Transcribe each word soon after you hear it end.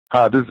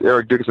Hi, this is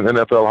Eric Dickerson,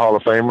 NFL Hall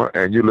of Famer,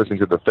 and you're listening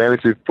to the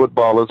Fantasy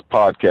Footballers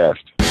Podcast.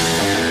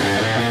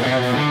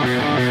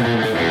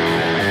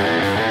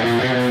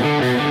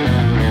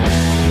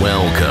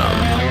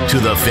 Welcome to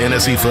the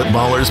Fantasy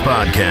Footballers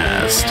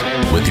Podcast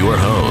with your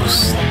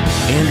hosts,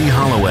 Andy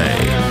Holloway,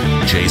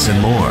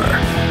 Jason Moore,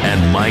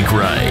 and Mike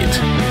Wright.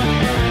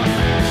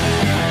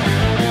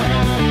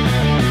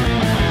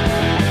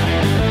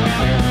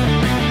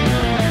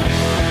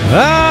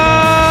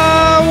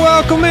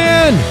 Welcome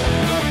in.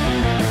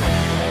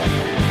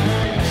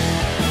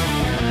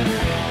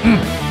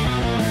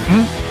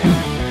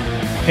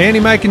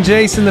 Andy, Mike, and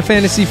Jason, the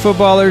Fantasy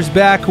Footballers,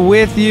 back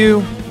with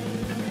you.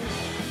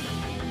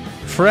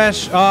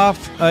 Fresh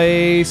off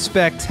a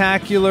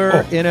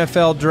spectacular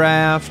NFL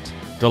draft.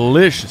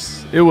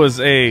 Delicious. It was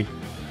a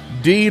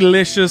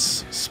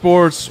delicious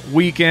sports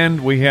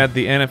weekend. We had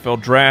the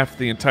NFL draft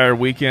the entire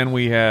weekend.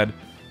 We had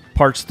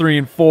parts 3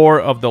 and 4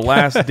 of the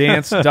Last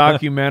Dance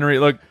documentary.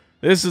 Look,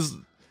 this is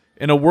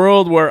in a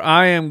world where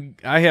I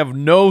have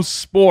no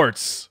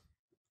sports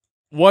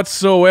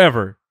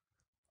whatsoever.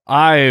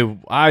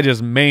 I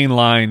just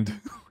mainlined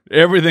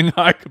everything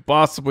I could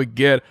possibly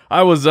get.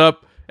 I was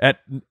up at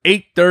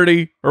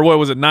 8:30 or what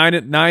was it, 9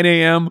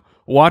 a.m.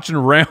 watching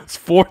rounds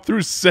 4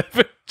 through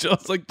 7.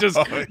 Just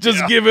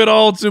give it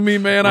all to me,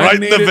 man.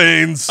 Right in the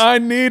veins. I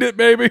need it,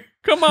 baby.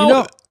 Come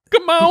on.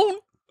 Come on.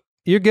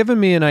 You're giving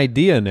me an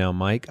idea now,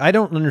 Mike. I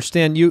don't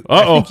understand you.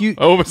 Uh-oh.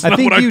 I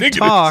think you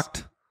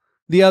talked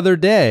the other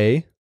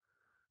day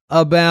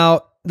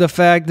about the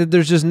fact that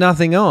there's just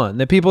nothing on,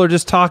 that people are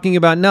just talking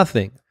about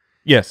nothing.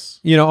 Yes.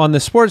 You know, on the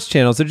sports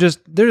channels, they're just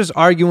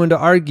arguing to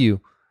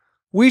argue.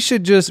 We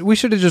should have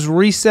just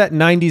reset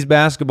 90s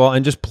basketball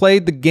and just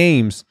played the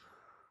games.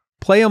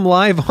 Play them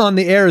live on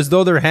the air as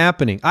though they're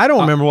happening. I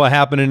don't remember what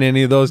happened in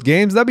any of those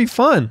games. That'd be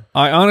fun.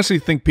 I honestly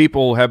think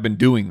people have been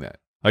doing that.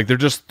 Like they're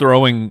just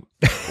throwing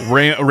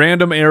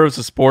random arrows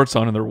of sports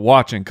on and they're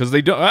watching because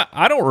they don't.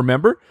 I don't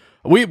remember.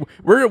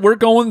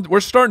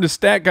 We're starting to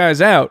stat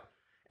guys out,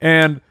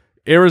 and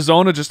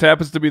Arizona just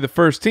happens to be the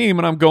first team,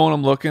 and I'm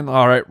looking.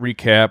 All right,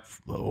 recap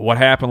what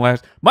happened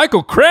last.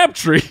 Michael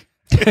Crabtree.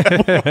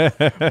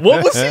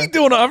 What was he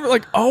doing? I'm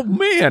like, oh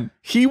man,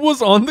 he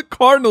was on the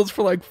Cardinals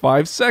for like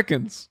 5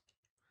 seconds.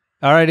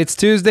 All right, it's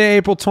Tuesday,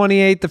 April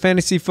 28th, the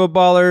Fantasy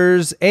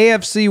Footballers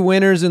AFC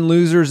Winners and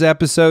Losers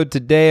episode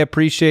today.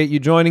 Appreciate you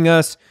joining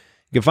us.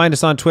 You can find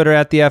us on Twitter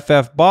at the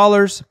FF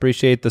Ballers.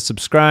 Appreciate the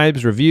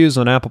subscribes, reviews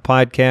on Apple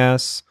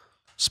Podcasts,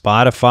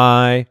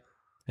 Spotify,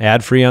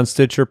 ad-free on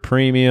Stitcher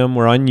Premium.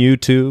 We're on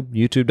YouTube,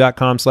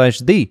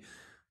 youtube.com/the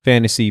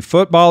Fantasy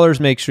Footballers.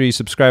 Make sure you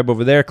subscribe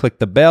over there. Click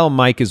the bell.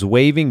 Mike is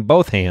waving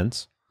both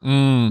hands.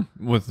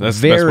 That's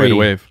the best way to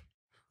wave.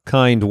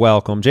 Kind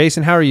welcome.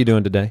 Jason, how are you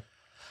doing today?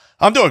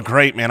 I'm doing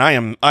great, man. I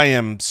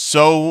am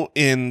so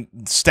in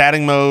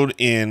statting mode,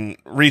 in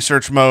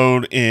research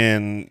mode,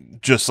 in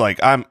just like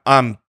I'm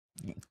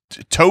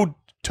toes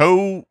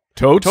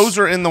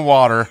are in the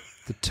water.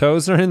 The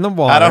toes are in the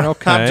water.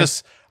 Okay.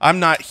 I'm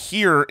not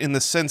here in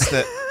the sense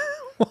that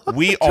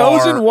we are.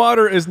 Toes in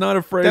water is not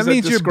a phrase that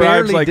means describes you're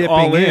barely like dipping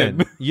all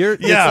in.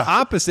 It's the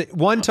opposite.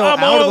 One toe out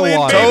of the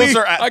water. Toes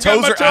are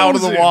out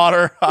of the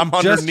water. I'm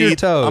Just underneath. your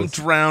toes. I'm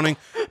drowning.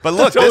 But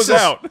look,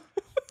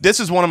 this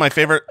is one of my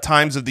favorite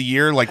times of the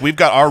year. Like we've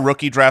got our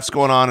rookie drafts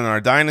going on in our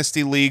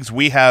dynasty leagues.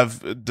 We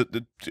have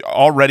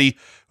already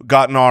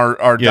gotten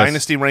our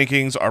dynasty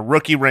rankings, our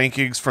rookie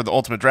rankings for the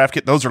Ultimate Draft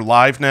Kit. Those are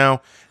live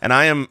now, and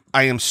I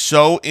am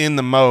so in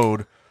the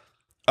mode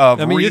of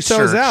research.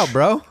 You're toes out,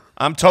 bro.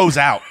 I'm toes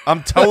out.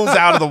 I'm toes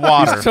out of the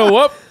water. He's toe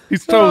up.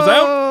 He's toes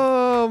out.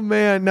 Oh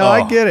man, no,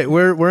 I get it.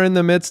 We're in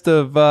the midst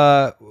of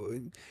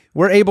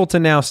we're able to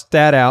now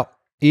stat out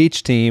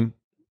each team.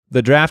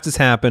 The draft has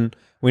happened.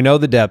 We know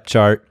the depth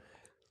chart.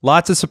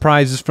 Lots of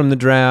surprises from the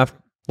draft.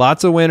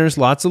 Lots of winners,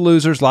 lots of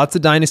losers, lots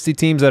of dynasty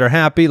teams that are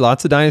happy,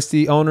 lots of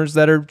dynasty owners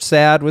that are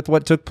sad with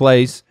what took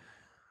place.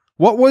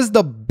 What was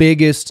the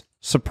biggest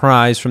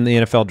surprise from the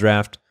NFL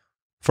draft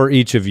for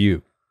each of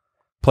you,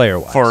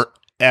 player-wise? For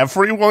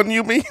everyone,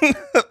 you mean?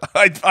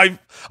 I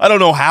don't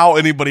know how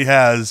anybody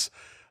has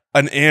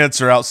an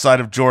answer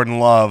outside of Jordan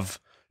Love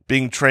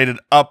being traded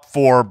up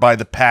for by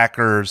the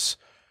Packers.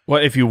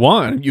 Well, if you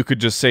want, you could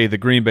just say the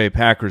Green Bay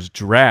Packers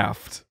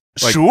draft.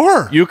 Like,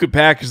 sure, you could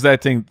package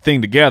that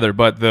thing together,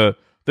 but the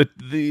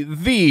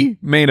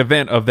main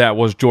event of that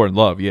was Jordan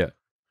Love. Yeah.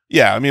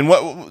 I mean,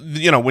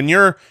 when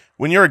you're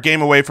a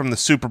game away from the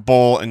Super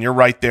Bowl and you're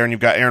right there, and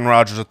you've got Aaron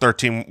Rodgers, a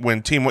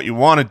 13-win team, what you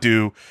want to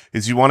do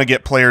is you want to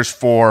get players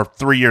for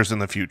 3 years in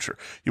the future.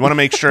 You want to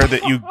make sure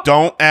that you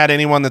don't add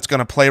anyone that's going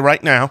to play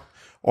right now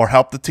or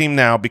help the team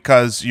now,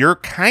 because you're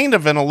kind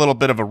of in a little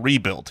bit of a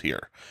rebuild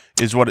here,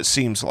 is what it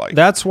seems like.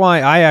 That's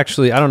why I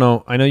don't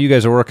know. I know you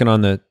guys are working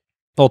on the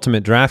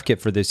Ultimate Draft Kit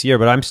for this year,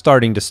 but I'm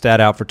starting to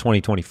stat out for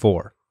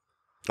 2024.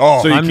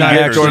 Oh, so you can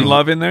get Jordan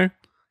Love in there?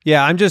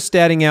 Yeah, I'm just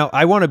statting out.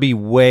 I want to be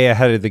way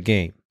ahead of the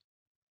game,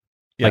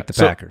 like the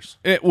Packers.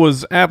 It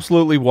was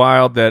absolutely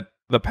wild that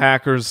the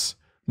Packers,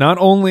 not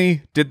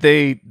only did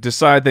they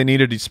decide they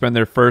needed to spend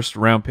their first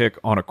round pick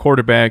on a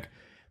quarterback,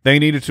 they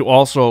needed to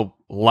also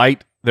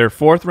light their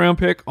 4th round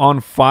pick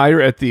on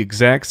fire at the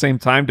exact same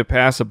time to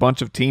pass a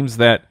bunch of teams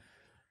that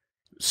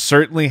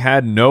certainly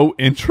had no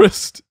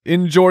interest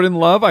in Jordan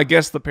Love. I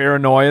guess the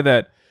paranoia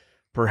that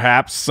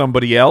perhaps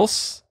somebody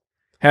else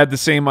had the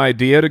same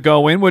idea to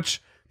go in,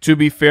 which, to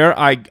be fair,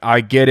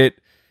 I get it.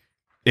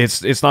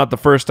 It's not the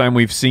first time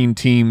we've seen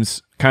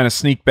teams kind of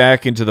sneak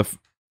back into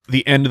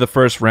the end of the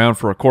 1st round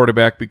for a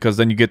quarterback, because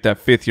then you get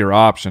that 5th-year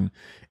option.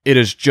 It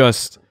is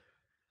just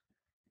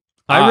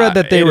I read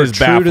that they were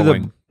true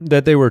baffling.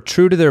 that they were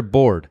true to their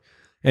board.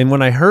 And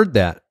when I heard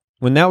that,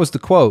 when that was the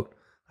quote,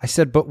 I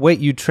said, but wait,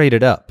 you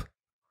traded up.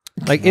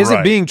 Like, is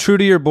it being true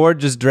to your board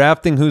just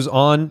drafting who's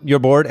on your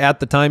board at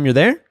the time you're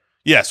there?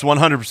 Yes,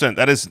 100%.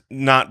 That is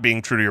not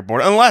being true to your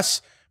board,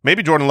 unless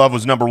maybe Jordan Love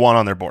was number 1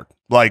 on their board.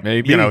 Like,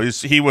 maybe. You know,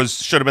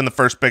 should have been the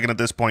first pick, and at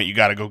this point, you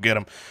got to go get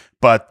him.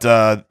 But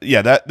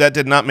yeah, that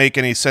did not make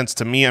any sense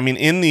to me. I mean,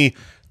 in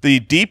the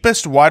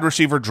deepest wide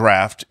receiver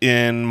draft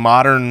in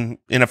modern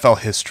NFL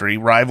history,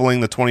 rivaling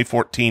the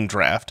 2014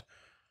 draft,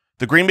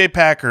 the Green Bay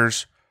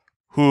Packers,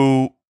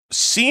 who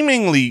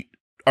seemingly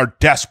are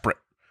desperate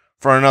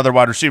for another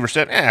wide receiver,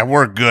 said,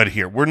 we're good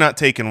here. We're not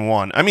taking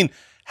one. I mean,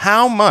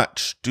 how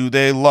much do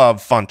they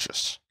love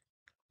Funchess?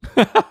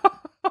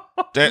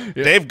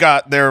 They've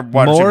got their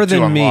wide receiver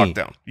 2 on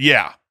lockdown.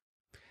 Yeah.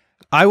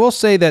 I will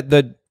say that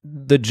the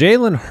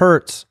Jalen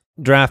Hurts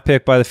draft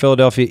pick by the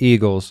Philadelphia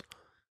Eagles,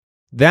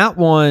 that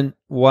one,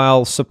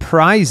 while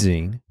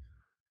surprising,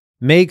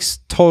 makes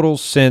total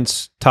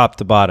sense top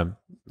to bottom,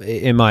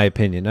 in my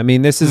opinion. I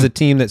mean, this is a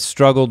team that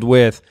struggled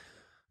with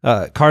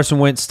Carson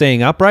Wentz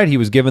staying upright. He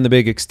was given the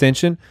big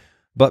extension,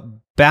 but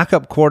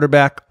backup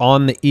quarterback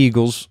on the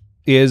Eagles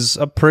is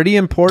a pretty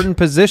important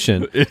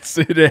position.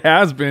 It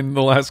has been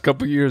the last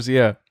couple of years,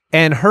 yeah.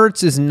 And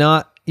Hurts is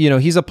not,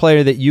 he's a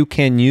player that you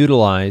can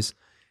utilize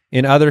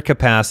in other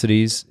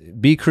capacities,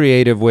 be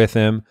creative with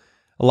him.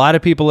 A lot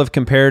of people have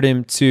compared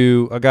him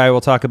to a guy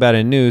we'll talk about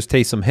in news,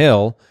 Taysom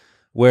Hill,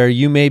 where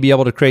you may be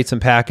able to create some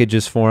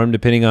packages for him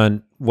depending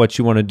on what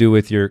you want to do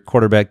with your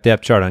quarterback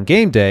depth chart on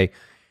game day.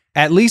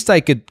 At least I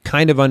could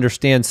kind of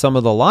understand some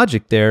of the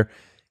logic there.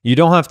 You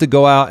don't have to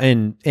go out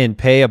and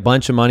pay a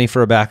bunch of money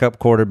for a backup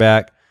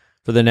quarterback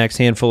for the next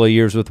handful of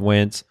years with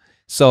Wentz.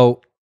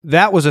 So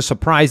that was a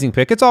surprising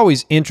pick. It's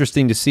always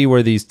interesting to see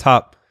where these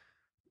top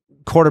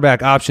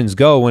quarterback options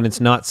go when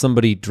it's not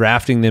somebody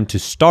drafting them to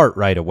start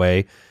right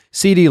away.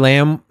 CeeDee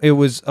Lamb, it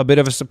was a bit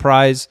of a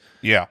surprise.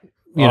 Yeah.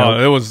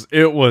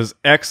 It was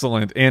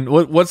excellent. And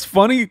what's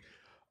funny,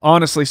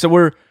 honestly, so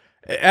we're,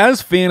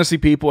 as fantasy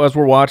people, as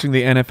we're watching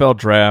the NFL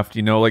draft,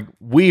 like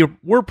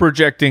we're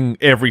projecting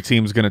every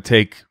team's going to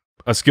take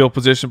a skill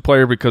position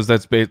player because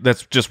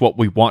that's just what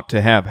we want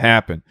to have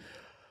happen.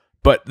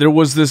 But there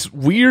was this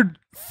weird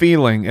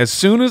feeling as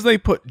soon as they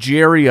put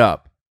Jerry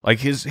up, like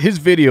his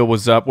video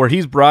was up where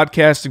he's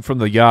broadcasting from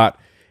the yacht,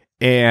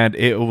 and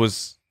it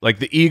was like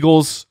the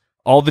Eagles,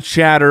 all the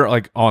chatter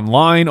like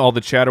online, all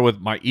the chatter with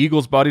my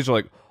Eagles buddies are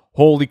like,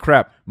 holy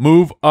crap,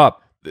 move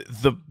up.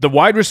 The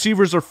wide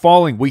receivers are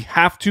falling. We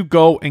have to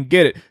go and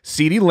get it.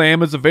 CeeDee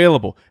Lamb is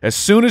available. As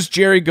soon as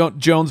Jerry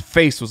Jones'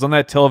 face was on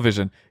that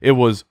television, it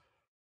was,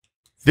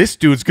 this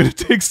dude's going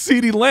to take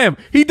CeeDee Lamb.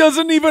 He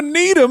doesn't even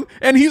need him,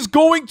 and he's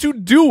going to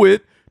do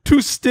it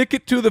to stick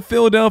it to the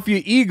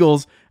Philadelphia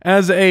Eagles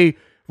as a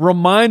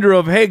reminder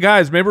of, hey,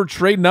 guys, remember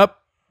trading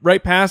up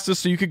right past us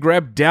so you could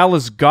grab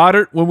Dallas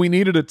Goedert when we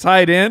needed a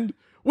tight end?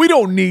 We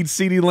don't need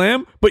CeeDee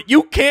Lamb, but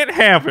you can't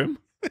have him.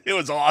 It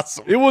was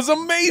awesome. It was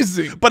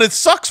amazing. But it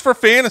sucks for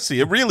fantasy.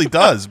 It really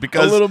does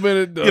because a little bit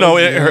it does.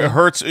 It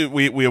hurts.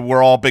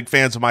 We're all big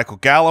fans of Michael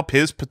Gallup,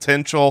 his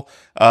potential.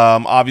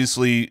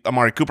 Obviously,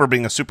 Amari Cooper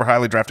being a super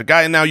highly drafted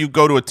guy, and now you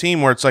go to a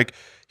team where it's like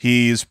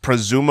he's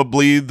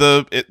presumably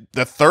the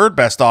third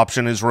best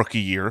option his rookie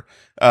year.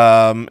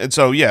 And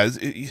so yeah,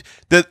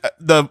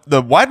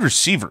 the wide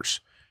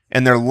receivers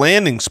and their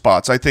landing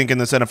spots, I think, in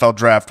this NFL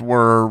draft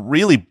were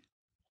really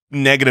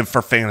negative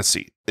for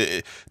fantasy.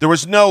 There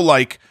was no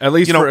at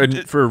least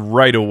for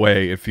right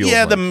away. It feels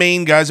the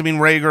main guys. I mean,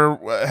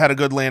 Rager had a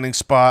good landing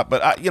spot,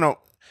 but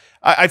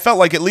I felt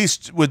like at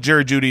least with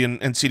Jerry Jeudy and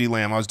CeeDee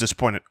Lamb, I was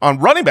disappointed. On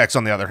running backs,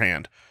 on the other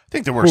hand, I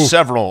think there were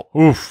several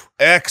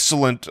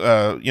excellent.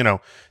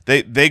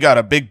 They got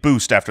a big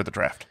boost after the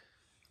draft.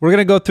 We're going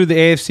to go through the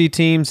AFC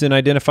teams and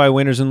identify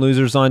winners and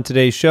losers on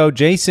today's show.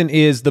 Jason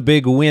is the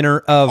big winner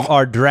of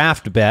our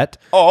draft bet.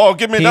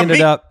 Give me he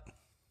ended up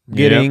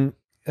getting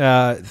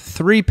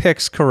 3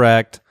 picks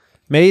correct,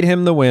 made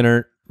him the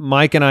winner.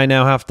 Mike and I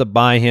now have to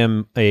buy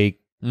him a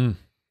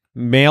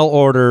mail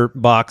order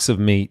box of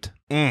meat.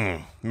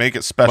 Make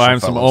it special. Buy him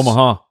some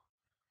Omaha.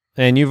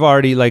 And you've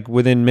already,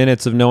 within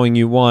minutes of knowing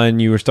you won,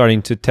 you were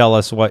starting to tell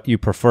us what you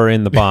prefer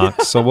in the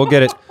box. So we'll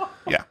get it.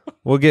 Yeah,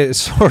 we'll get it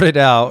sorted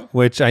out,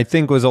 which I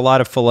think was a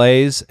lot of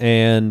fillets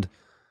and.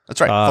 That's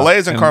right,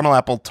 fillets and caramel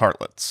apple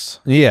tartlets.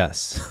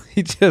 Yes,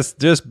 he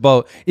just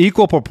both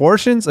equal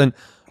proportions. And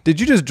did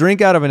you just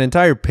drink out of an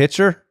entire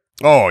pitcher?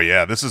 Oh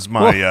yeah, this is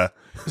my.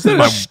 Is that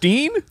a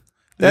Steen?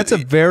 That's a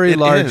very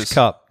large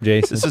cup,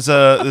 Jason.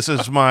 This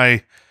is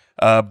my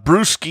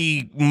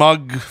brewski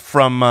mug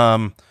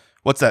from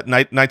what's that?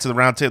 Knights of the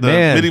Round Table, the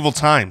Man. medieval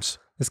times.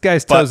 This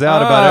guy's toes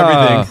out about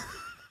everything.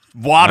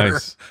 Water.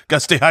 Nice. Got to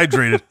stay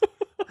hydrated.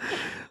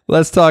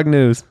 Let's talk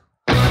news.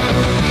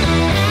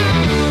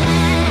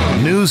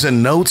 News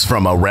and notes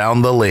from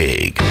around the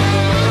league.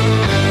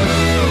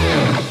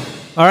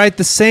 All right,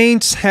 the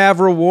Saints have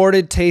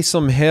rewarded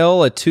Taysom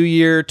Hill a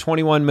 2-year,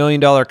 $21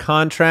 million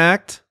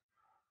contract.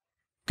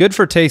 Good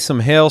for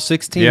Taysom Hill,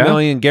 $16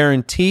 million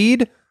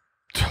guaranteed.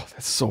 Oh,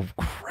 that's so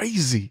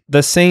crazy.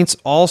 The Saints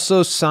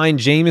also signed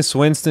Jameis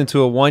Winston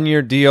to a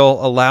 1-year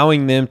deal,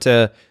 allowing them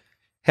to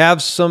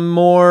have some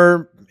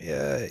more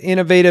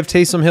innovative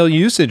Taysom Hill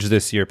usage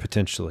this year,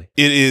 potentially.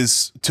 It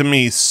is, to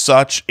me,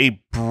 such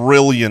a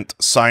brilliant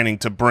signing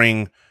to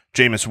bring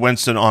Jameis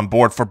Winston on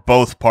board for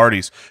both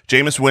parties.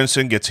 Jameis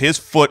Winston gets his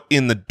foot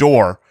in the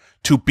door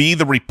to be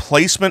the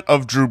replacement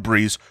of Drew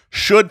Brees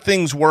should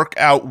things work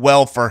out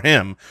well for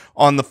him.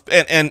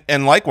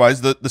 And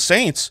likewise, the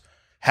Saints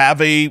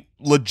have a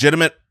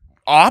legitimate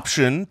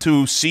option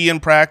to see in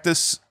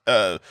practice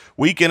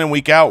week in and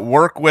week out,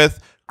 work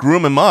with,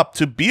 groom him up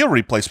to be a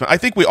replacement. I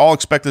think we all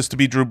expect this to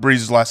be Drew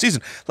Brees' last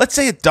season. Let's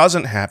say it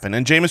doesn't happen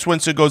and Jameis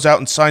Winston goes out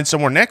and signs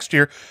somewhere next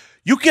year.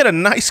 You get a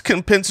nice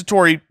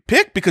compensatory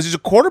pick because he's a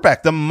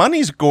quarterback. The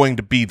money's going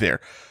to be there.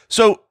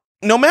 So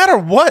no matter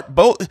what,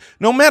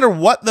 no matter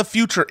what the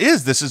future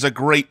is, this is a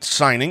great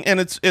signing, and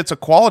it's a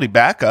quality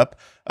backup.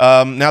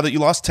 Now that you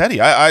lost Teddy,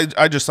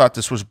 I just thought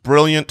this was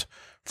brilliant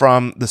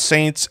from the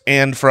Saints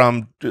and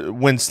from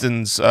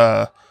Winston's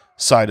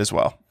side as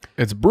well.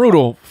 It's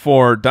brutal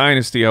for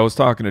Dynasty. I was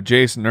talking to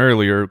Jason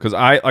earlier because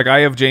I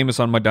have Jameis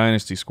on my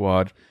Dynasty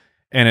squad,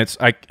 and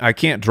I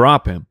can't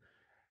drop him,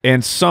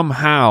 and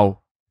somehow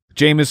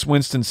Jameis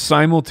Winston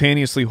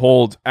simultaneously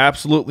holds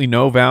absolutely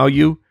no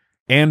value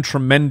and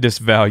tremendous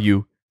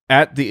value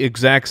at the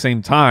exact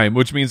same time,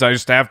 which means I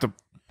just have to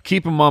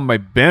keep him on my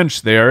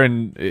bench there,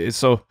 and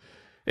so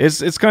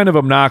it's kind of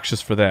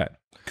obnoxious for that.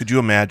 Could you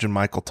imagine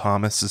Michael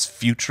Thomas's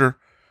future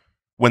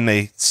when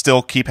they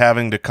still keep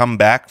having to come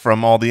back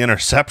from all the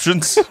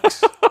interceptions?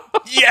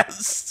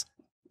 Yes.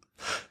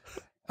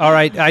 All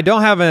right, I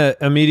don't have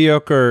a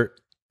mediocre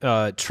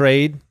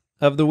trade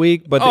of the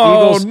week, but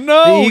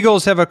the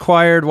Eagles have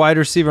acquired wide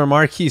receiver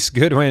Marquise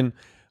Goodwin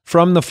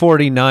from the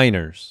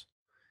 49ers.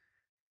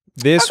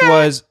 This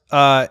was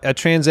a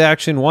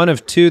transaction, one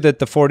of two that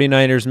the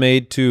 49ers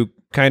made to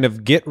kind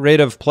of get rid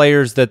of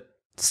players that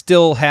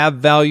still have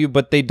value,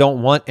 but they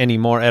don't want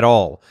anymore at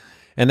all.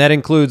 And that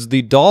includes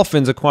the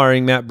Dolphins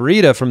acquiring Matt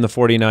Breida from the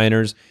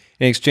 49ers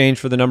in exchange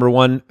for the number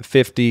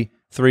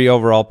 153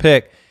 overall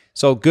pick.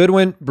 So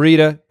Goodwin,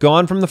 Breida,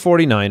 gone from the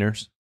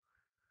 49ers.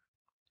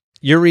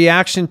 Your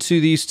reaction to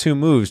these two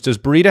moves, does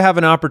Breida have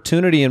an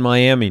opportunity in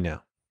Miami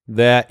now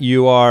that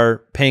you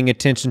are paying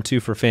attention to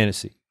for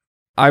fantasy?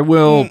 I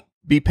will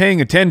be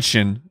paying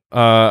attention.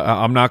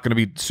 I'm not going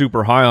to be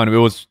super high on him. It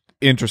was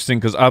interesting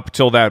because up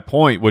till that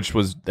point, which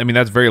was, I mean,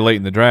 that's very late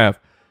in the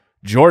draft,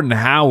 Jordan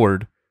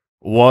Howard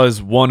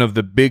was one of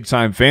the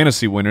big-time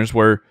fantasy winners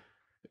where,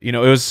 you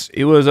know,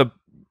 it was a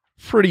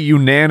pretty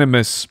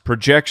unanimous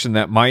projection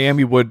that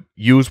Miami would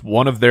use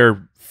one of their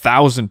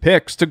 1,000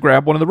 picks to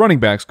grab one of the running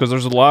backs because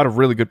there's a lot of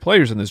really good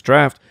players in this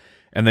draft,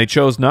 and they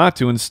chose not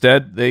to.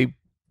 Instead, they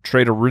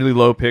trade a really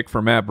low pick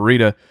for Matt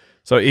Breida.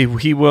 So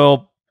he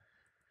will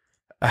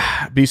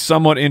be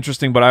somewhat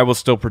interesting, but I will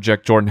still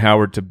project Jordan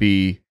Howard to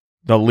be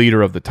the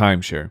leader of the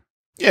timeshare.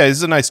 Yeah,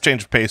 it's a nice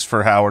change of pace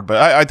for Howard, but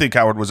I think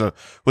Howard was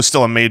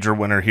still a major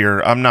winner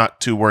here. I'm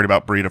not too worried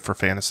about Breida for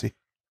fantasy.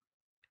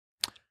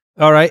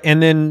 All right,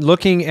 and then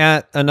looking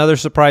at another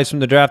surprise from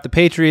the draft, the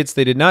Patriots,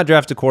 they did not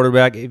draft a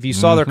quarterback. If you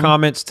saw their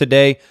comments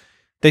today,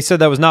 they said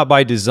that was not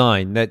by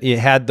design, that it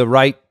had the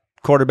right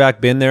quarterback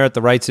been there at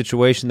the right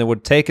situation that would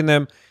have taken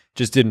them,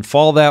 just didn't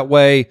fall that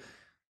way.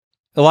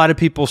 A lot of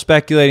people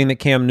speculating that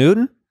Cam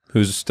Newton,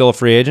 who's still a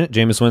free agent,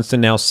 Jameis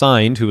Winston now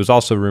signed, who was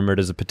also rumored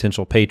as a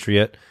potential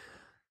Patriot.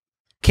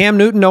 Cam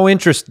Newton, no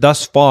interest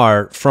thus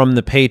far from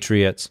the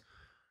Patriots.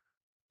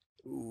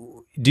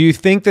 Do you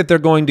think that they're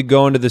going to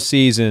go into the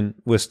season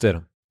with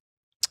Stidham?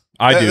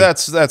 I do.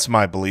 That's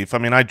my belief. I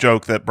mean, I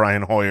joke that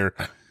Brian Hoyer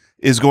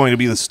is going to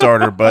be the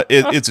starter, but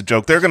it's a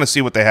joke. They're going to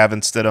see what they have in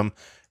Stidham,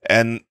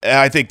 and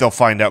I think they'll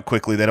find out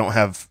quickly they don't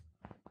have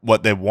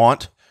what they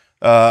want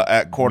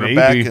at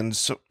quarterback. Maybe. And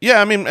so, yeah,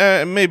 I mean,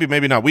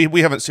 maybe not.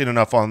 We haven't seen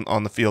enough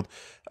on the field,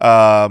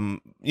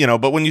 you know.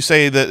 But when you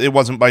say that it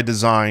wasn't by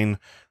design,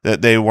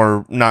 that they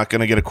were not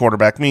going to get a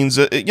quarterback, means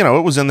that, you know,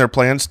 it was in their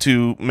plans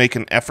to make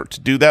an effort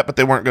to do that, but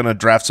they weren't going to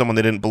draft someone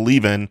they didn't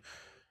believe in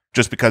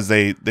just because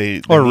they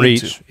or need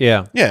reach. to.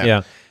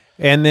 Yeah.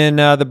 And then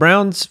the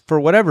Browns, for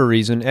whatever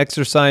reason,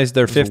 exercised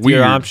their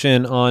fifth-year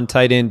option on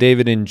tight end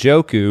David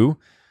Njoku.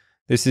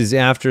 This is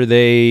after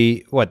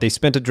they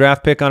spent a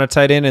draft pick on a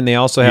tight end, and they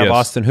also have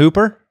Austin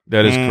Hooper.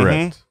 That is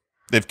correct.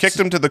 They've kicked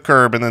him to the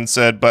curb and then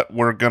said, but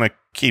we're going to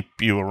keep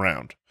you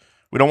around.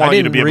 We don't want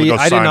you to be able to go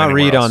sign I did not anywhere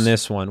read else. on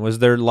this one. Was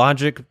there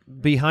logic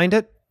behind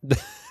it?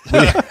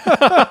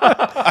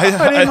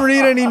 I didn't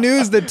read any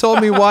news that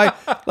told me why.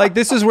 Like,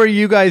 this is where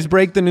you guys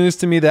break the news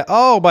to me that,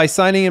 by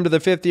signing him to the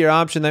 5th-year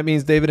option, that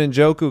means David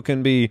Njoku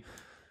can be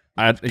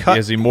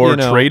is he more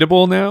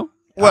tradable now?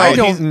 Well, I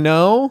don't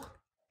know.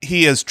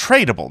 He is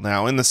tradable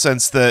now in the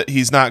sense that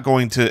he's not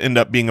going to end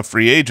up being a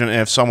free agent. And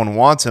if someone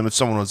wants him, if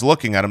someone was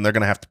looking at him, they're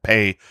going to have to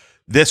pay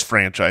this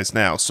franchise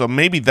now. So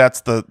maybe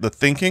that's the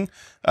thinking.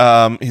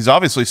 He's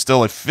obviously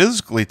still a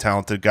physically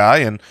talented guy,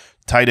 and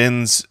tight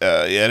ends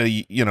at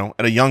a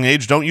young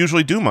age don't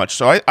usually do much.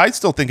 So I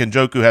still think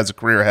Njoku has a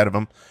career ahead of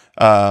him.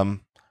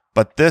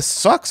 But this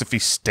sucks if he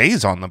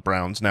stays on the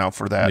Browns now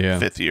for that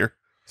 5th year.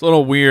 It's a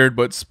little weird,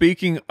 but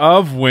speaking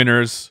of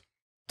winners,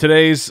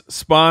 today's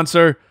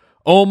sponsor,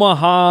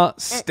 Omaha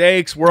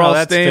Steaks. We're all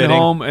staying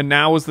home, and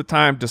now is the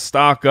time to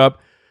stock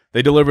up.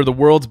 They deliver the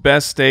world's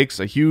best steaks,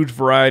 a huge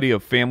variety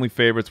of family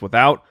favorites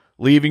without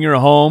leaving your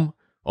home.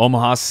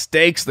 Omaha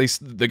Steaks,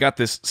 they got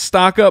this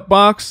stock up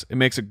box. It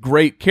makes a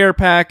great care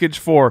package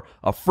for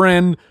a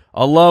friend,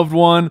 a loved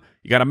one.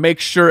 You got to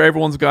make sure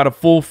everyone's got a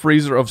full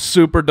freezer of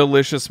super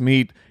delicious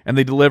meat, and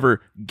they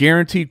deliver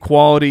guaranteed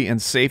quality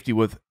and safety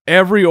with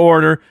every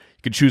order.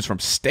 You can choose from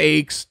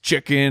steaks,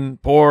 chicken,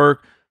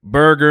 pork,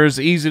 burgers,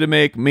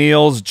 easy-to-make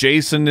meals.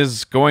 Jason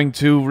is going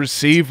to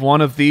receive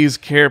one of these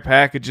care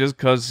packages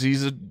because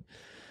he's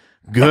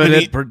good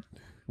at...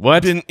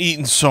 I've been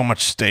eating so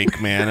much steak,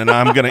 man, and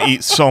I'm going to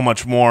eat so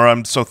much more.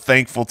 I'm so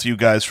thankful to you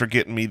guys for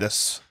getting me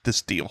this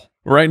deal.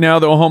 Right now,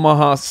 the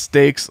Omaha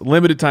Steaks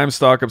limited-time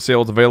stock-up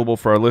sale is available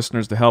for our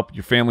listeners to help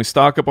your family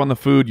stock up on the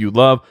food you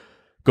love.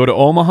 Go to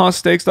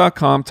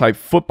omahasteaks.com, type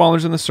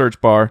footballers in the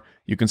search bar.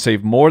 You can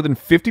save more than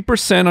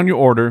 50% on your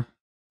order.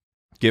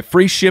 Get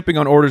free shipping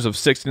on orders of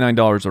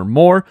 $69 or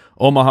more.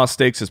 Omaha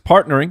Steaks is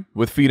partnering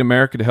with Feed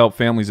America to help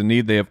families in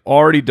need. They have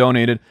already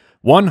donated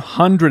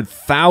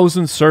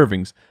 100,000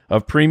 servings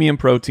of premium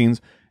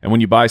proteins, and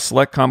when you buy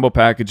select combo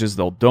packages,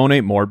 they'll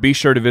donate more. Be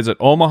sure to visit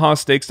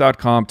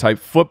omahasteaks.com, type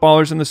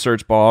footballers in the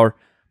search bar,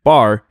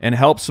 and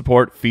help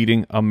support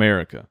Feeding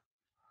America.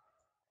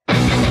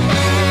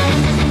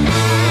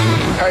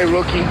 Hey,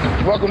 rookie.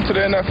 Welcome to the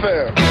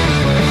NFL.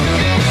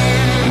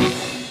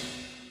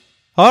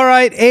 All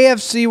right,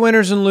 AFC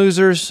winners and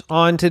losers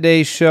on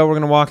today's show. We're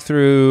going to walk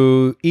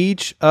through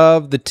each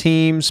of the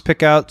teams,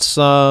 pick out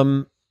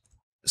some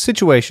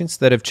situations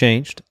that have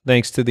changed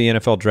thanks to the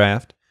NFL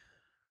draft.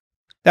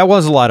 That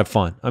was a lot of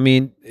fun. I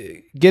mean,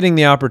 getting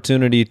the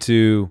opportunity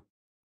to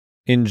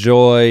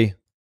enjoy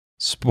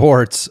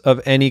sports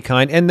of any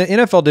kind, and the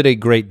NFL did a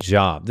great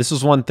job. This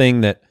is one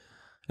thing that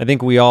I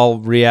think we all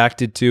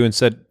reacted to and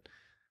said,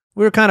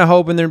 we were kind of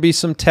hoping there'd be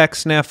some tech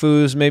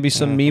snafus, maybe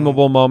some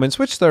memeable moments,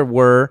 which there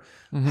were.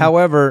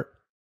 However,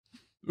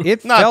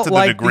 it felt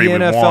like the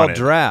NFL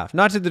draft,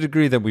 not to the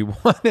degree that we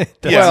wanted.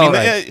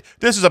 Yeah,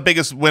 this is a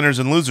biggest winners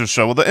and losers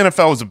show. Well, the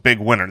NFL was a big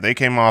winner. They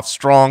came off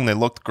strong. They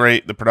looked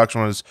great. The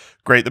production was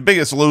great. The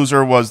biggest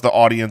loser was the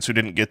audience who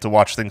didn't get to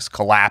watch things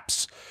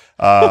collapse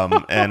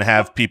and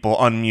have people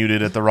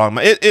unmuted at the wrong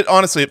moment. It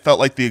honestly, it felt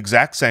like the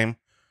exact same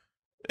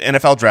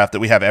NFL draft that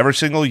we have every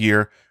single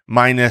year,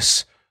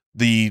 minus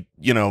the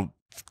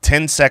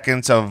 10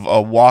 seconds of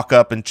a walk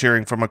up and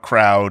cheering from a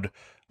crowd.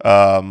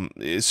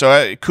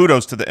 So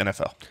kudos to the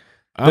NFL.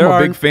 I'm a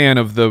big fan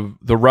of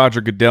the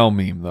Roger Goodell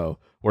meme, though,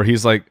 where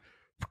he's like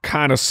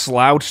kind of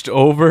slouched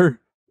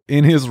over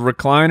in his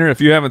recliner. If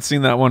you haven't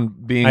seen that one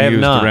being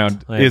used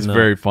around, it's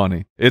very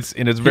funny. It's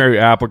very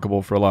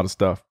applicable for a lot of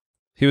stuff.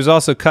 He was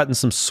also cutting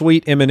some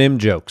sweet Eminem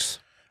jokes.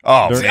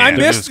 Oh, man, I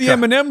missed the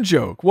Eminem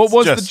joke. What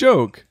was the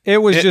joke? It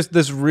was just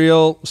this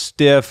real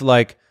stiff,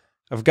 like,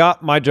 I've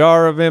got my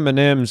jar of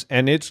M&Ms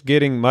and it's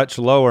getting much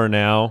lower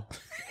now.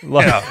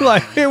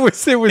 Like it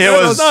was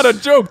not a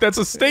joke. That's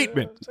a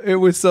statement. It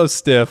was so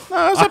stiff.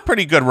 No, it was a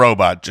pretty good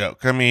robot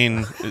joke. I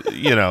mean,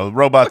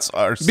 robots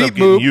are still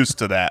getting used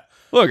to that.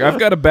 Look, I've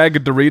got a bag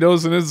of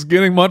Doritos and it's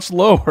getting much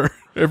lower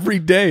every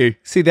day.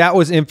 See, that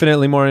was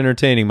infinitely more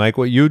entertaining, Mike,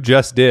 what you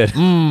just did.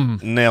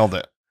 Nailed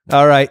it.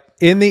 All right.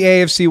 In the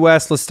AFC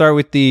West, let's start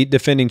with the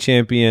defending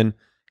champion,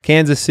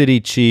 Kansas City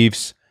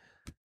Chiefs.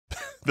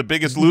 The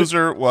biggest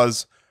loser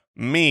was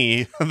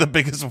me. The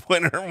biggest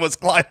winner was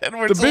Clyde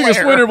Edwards-Helaire. The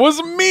biggest winner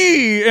was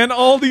me and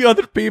all the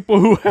other people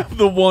who have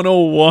the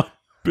 101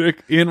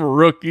 pick in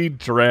rookie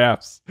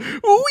drafts.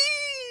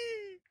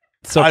 Whee!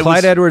 So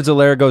Clyde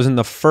Edwards-Helaire goes in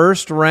the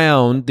first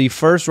round, the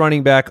first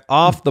running back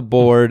off the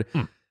board.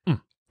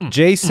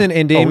 Jason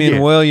and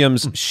Damian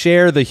Williams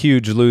share the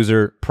huge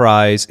loser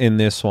prize in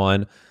this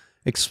one.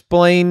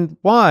 Explain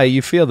why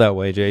you feel that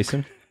way,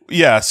 Jason.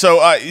 Yeah, so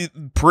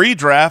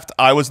pre-draft,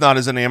 I was not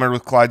as enamored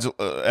with Clyde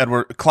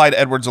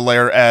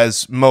Edwards-Helaire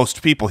as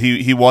most people.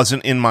 He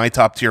wasn't in my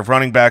top tier of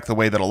running back the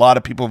way that a lot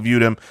of people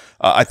viewed him.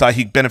 I thought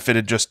he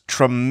benefited just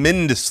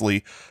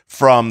tremendously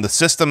from the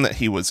system that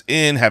he was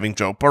in, having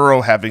Joe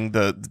Burrow, having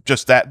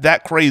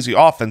that crazy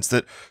offense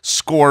that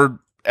scored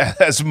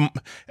as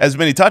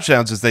many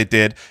touchdowns as they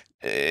did,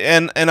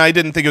 and I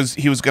didn't think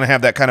he was going to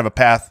have that kind of a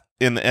path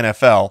in the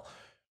NFL.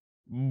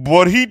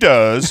 but he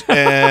does.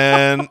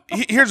 And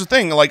here's the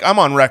thing. Like, I'm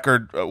on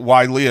record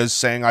widely as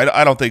saying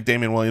I don't think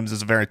Damian Williams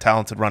is a very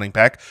talented running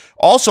back.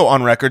 Also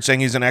on record saying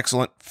he's an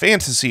excellent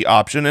fantasy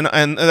option.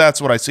 And that's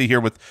what I see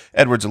here with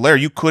Edwards-Helaire.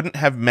 You couldn't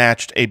have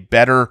matched a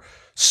better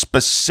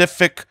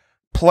specific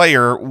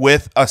player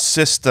with a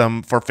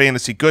system for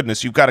fantasy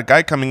goodness. You've got a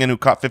guy coming in who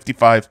caught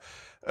 55.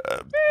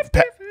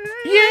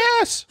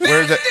 Yes.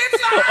 Where is it?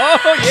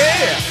 Oh,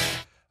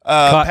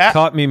 yeah.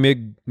 Caught me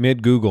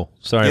mid Google.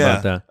 Sorry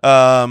about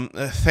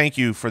that. Thank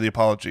you for the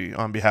apology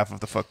on behalf of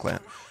the Foot Clan.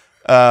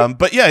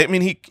 But yeah, I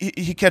mean, he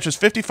catches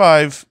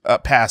 55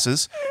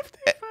 passes,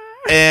 55.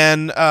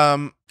 And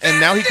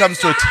now he comes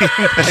to a team.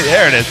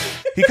 There it is.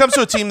 He comes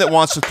to a team that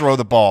wants to throw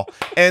the ball,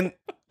 and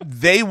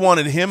they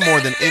wanted him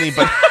more than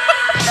anybody.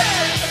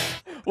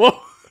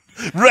 Whoa.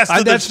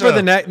 That's for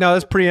the next. No,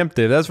 that's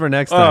preemptive. That's for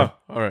next time.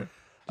 All right.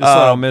 Just so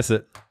I don't miss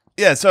it.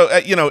 Yeah, so,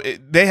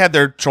 they had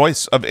their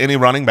choice of any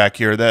running back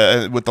here.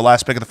 With the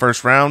last pick of the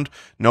first round,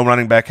 no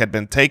running back had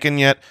been taken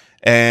yet,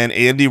 and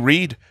Andy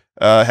Reid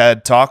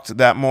had talked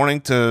that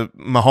morning to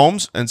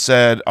Mahomes and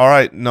said, all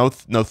right, no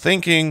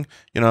thinking,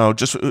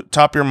 just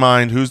top of your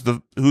mind, who's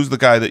the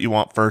guy that you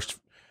want first?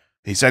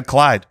 He said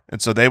Clyde,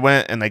 and so they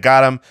went and they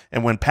got him,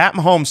 and when Pat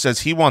Mahomes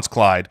says he wants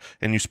Clyde,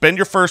 and you spend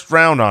your first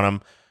round on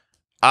him,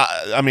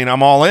 I mean,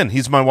 I'm all in.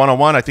 He's my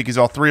 101. I think he's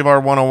all three of our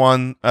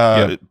 101.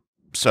 Yep.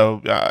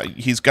 So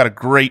he's got a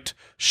great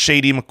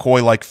Shady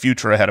McCoy-like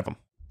future ahead of him.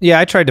 Yeah,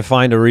 I tried to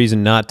find a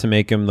reason not to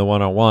make him the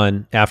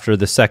 101 after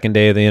the second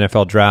day of the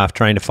NFL draft,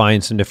 trying to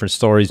find some different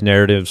stories,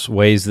 narratives,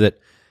 ways that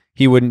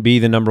he wouldn't be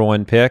the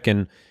 #1 pick.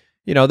 And,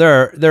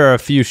 there are a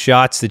few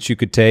shots that you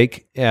could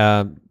take,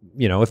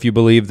 if you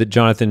believe that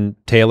Jonathan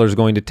Taylor's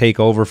going to take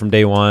over from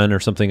day one or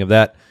something of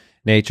that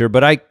nature.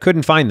 But I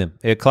couldn't find them.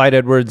 Clyde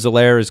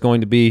Edwards-Helaire is going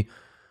to be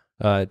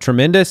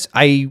tremendous.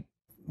 I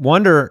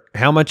wonder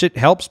how much it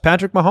helps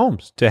Patrick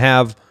Mahomes to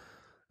have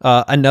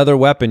another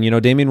weapon.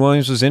 Damian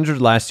Williams was injured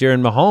last year,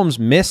 and Mahomes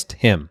missed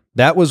him.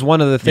 That was one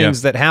of the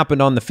things that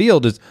happened on the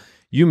field is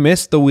you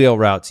missed the wheel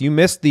routes. You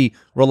missed the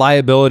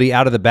reliability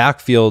out of the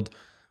backfield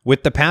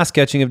with the pass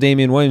catching of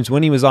Damian Williams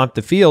when he was off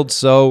the field.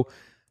 So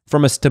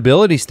from a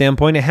stability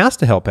standpoint, it has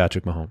to help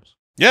Patrick Mahomes.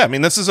 Yeah, I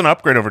mean, this is an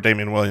upgrade over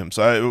Damian Williams.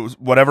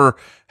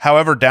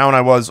 However down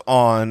I was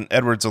on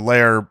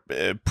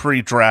Edwards-Helaire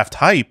pre-draft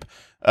hype,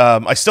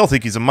 I still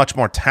think he's a much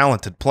more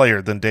talented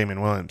player than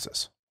Damian Williams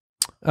is.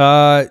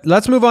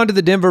 Let's move on to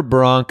the Denver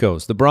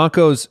Broncos. The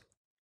Broncos,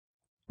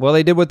 well,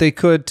 they did what they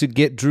could to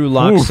get Drew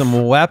Lock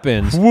some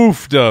weapons.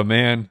 Woofda,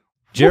 man.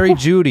 Jerry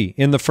Jeudy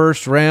in the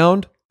first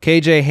round.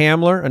 KJ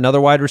Hamler, another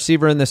wide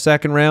receiver in the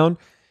second round.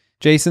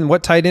 Jason,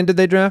 what tight end did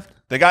they draft?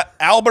 They got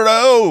Albert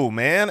O,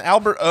 man.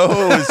 Albert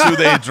O is who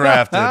they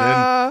drafted.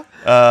 And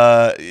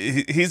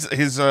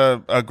he's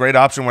a great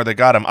option where they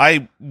got him.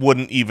 I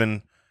wouldn't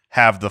even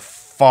have the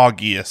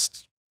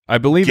foggiest I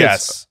believe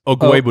guess. It's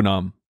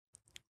Ogwebunam.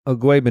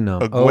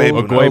 Ogwebunam.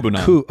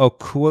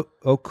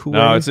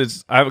 No,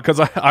 it's because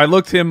I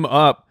looked him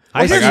up.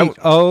 I see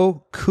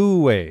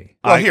Okue.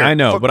 I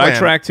know, but I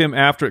tracked him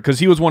after because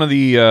he was one of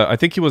the. I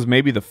think he was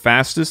maybe the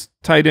fastest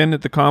tight end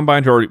at the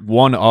combine, or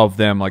one of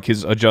them. Like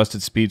his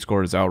adjusted speed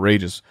score is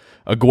outrageous.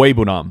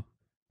 Ogwebunam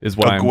is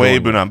what I'm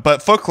going with.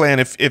 But Foot Clan,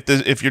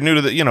 if you're new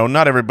to the,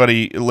 not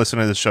everybody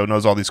listening to this show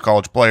knows all these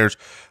college players.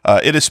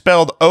 It is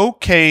spelled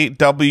OKWUEGBUNAM.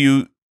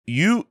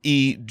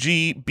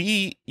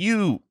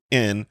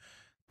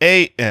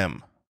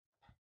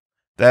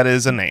 That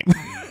is a name.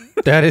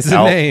 That is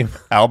a name.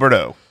 Albert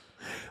O.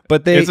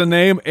 But it's a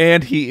name,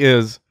 and he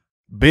is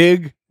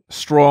big,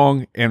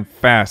 strong, and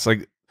fast.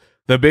 Like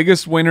the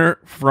biggest winner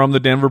from the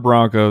Denver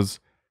Broncos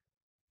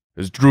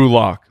is Drew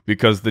Lock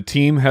because the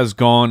team has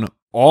gone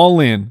all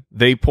in.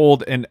 They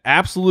pulled an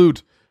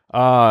absolute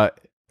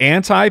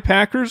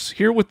anti-Packers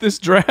here with this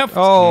draft.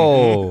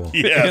 Oh,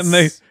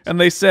 yes. And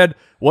they said,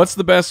 "What's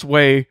the best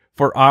way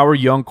for our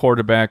young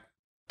quarterback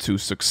to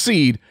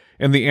succeed?"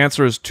 And the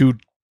answer is to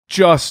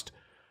just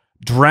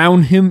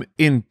drown him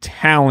in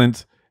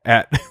talent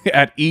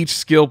at each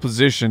skill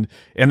position,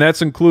 and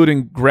that's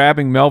including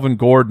grabbing Melvin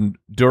Gordon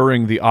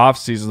during the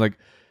offseason. Like,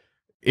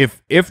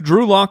 if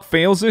Drew Lock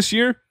fails this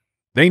year,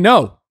 they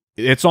know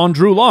it's on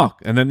Drew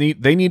Lock, and then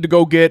they need to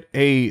go get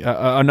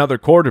another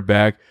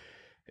quarterback.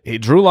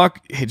 Drew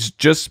Lock has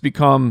just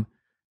become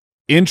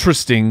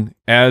interesting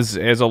as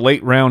a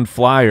late round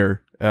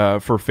flyer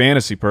for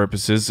fantasy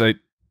purposes. I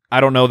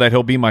don't know that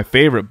he'll be my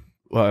favorite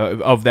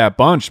of that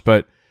bunch,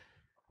 but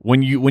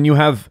when you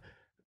have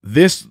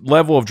this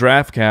level of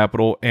draft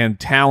capital and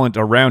talent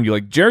around you,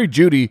 like Jerry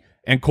Jeudy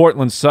and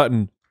Cortland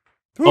Sutton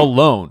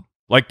alone,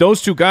 like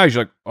those two guys,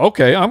 you're like,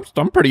 okay,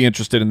 I'm pretty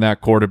interested in that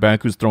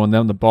quarterback who's throwing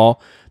them the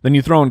ball. Then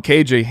you throw in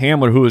KJ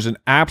Hamler, who is an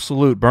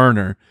absolute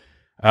burner,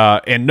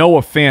 and Noah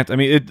Fant. I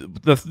mean,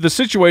 the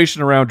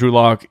situation around Drew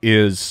Lock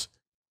is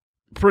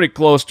pretty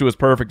close to as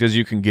perfect as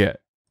you can get.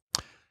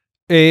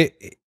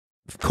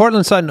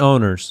 Cortland Sutton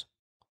owners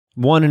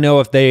want to know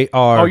if they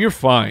are you're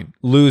fine.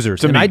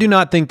 Losers, and I do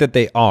not think that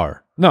they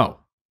are. No.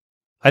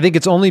 I think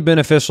it's only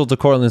beneficial to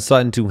Cortland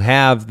Sutton to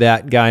have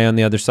that guy on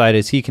the other side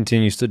as he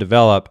continues to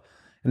develop.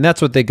 and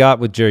that's what they got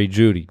with Jerry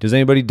Jeudy. Does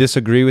anybody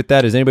disagree with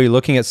that? Is anybody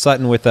looking at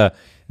Sutton with a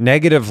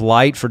negative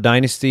light for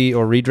dynasty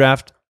or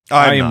redraft?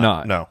 I am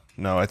not. No.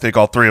 I think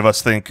all three of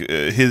us think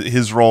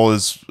his role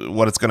is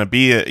what it's going to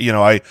be.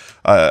 I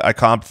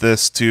comped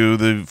this to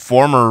the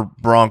former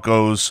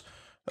Broncos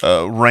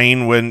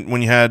reign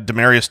when you had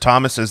Demaryius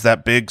Thomas as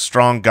that big,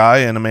 strong guy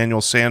and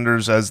Emmanuel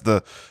Sanders as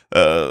the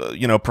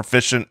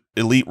proficient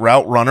elite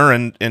route runner,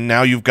 and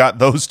now you've got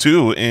those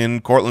two in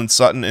Cortland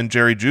Sutton and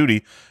Jerry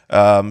Jeudy.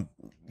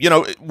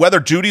 Whether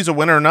Judy's a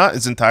winner or not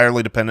is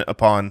entirely dependent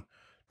upon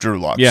Drew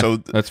Lock. Yeah, so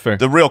that's fair.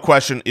 The real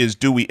question is,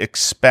 do we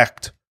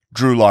expect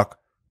Drew Lock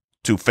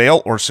to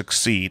fail or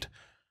succeed?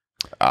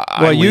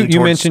 Well,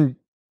 you mentioned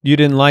you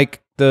didn't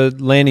like the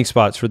landing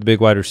spots for the big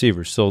wide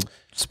receivers, so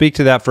speak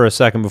to that for a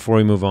second before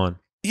we move on.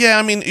 Yeah,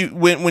 I mean,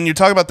 when you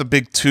talk about the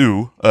big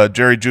two,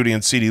 Jerry Jeudy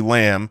and CeeDee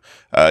Lamb,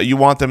 you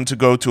want them to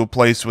go to a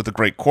place with a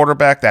great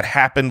quarterback. That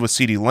happened with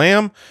CeeDee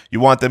Lamb. You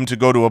want them to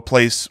go to a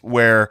place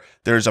where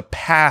there's a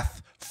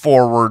path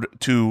forward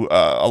to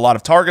a lot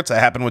of targets.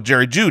 That happened with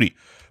Jerry Jeudy.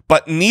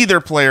 But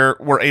neither player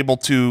were able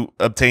to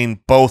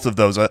obtain both of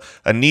those. A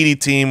needy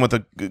team with a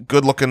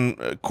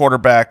good-looking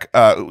quarterback,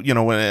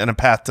 and a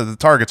path to the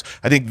targets.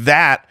 I think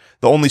that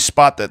the only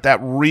spot that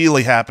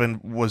really happened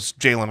was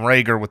Jalen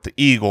Reagor with the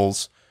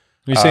Eagles.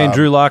 Are you saying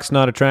Drew Lock's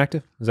not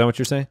attractive? Is that what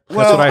you're saying? Well,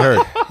 that's what I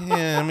heard.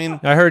 Yeah, I mean,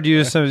 I heard you.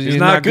 He's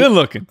not good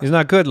looking. He's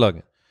not good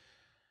looking.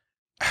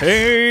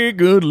 Hey,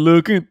 good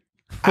looking.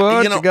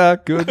 What you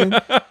got cooking?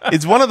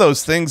 It's one of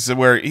those things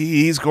where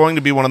he's going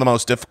to be one of the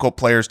most difficult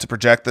players to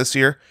project this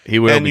year. He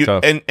will be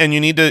tough. And you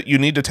need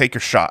to take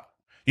your shot.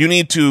 You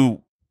need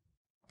to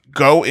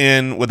go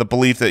in with a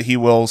belief that he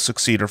will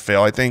succeed or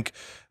fail. I think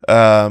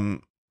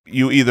you're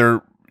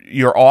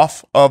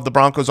off of the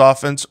Broncos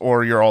offense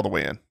or you're all the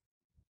way in.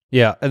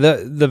 Yeah,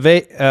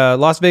 the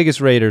Las Vegas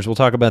Raiders, we'll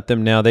talk about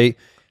them now. They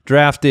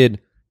drafted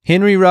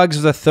Henry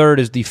Ruggs III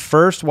as the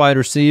first wide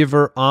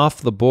receiver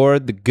off the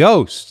board. The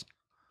ghost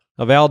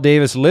of Al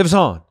Davis lives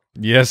on.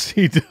 Yes,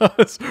 he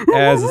does.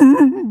 As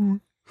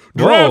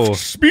draft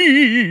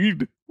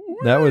speed.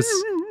 That was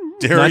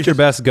not your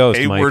best ghost,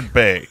 Hayward Mike.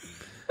 Bay.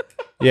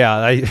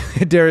 Yeah,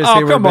 Darius Oh,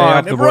 Hayward come Bay on.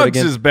 off the board Ruggs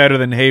again. is better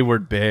than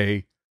Hayward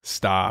Bay.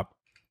 Stop.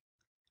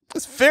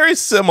 It's very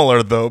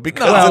similar, though,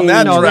 because in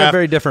that they're draft,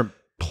 very different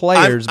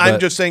players. I'm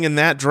just saying in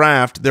that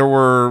draft, there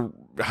were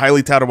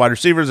highly touted wide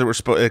receivers that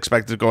were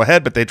expected to go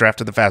ahead, but they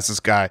drafted the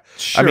fastest guy.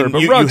 Sure, I mean,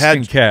 but you Ruggs had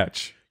can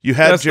catch. You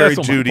had Jerry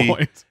that's my Jeudy,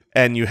 point.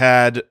 and you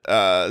had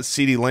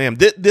CeeDee Lamb.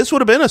 This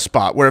would have been a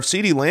spot where if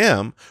CeeDee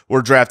Lamb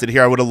were drafted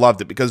here, I would have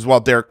loved it, because while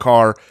Derek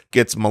Carr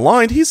gets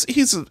maligned,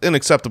 he's an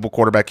acceptable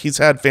quarterback. He's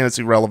had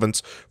fantasy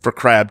relevance for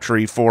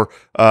Crabtree, for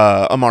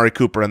Amari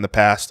Cooper in the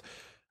past.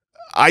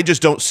 I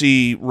just don't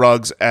see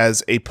Ruggs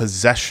as a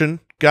possession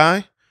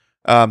guy,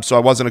 so I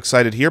wasn't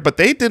excited here. But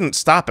they didn't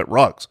stop at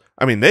Ruggs.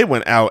 I mean, they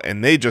went out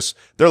and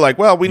they're like,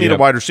 well, we need a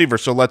wide receiver,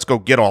 so let's go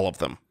get all of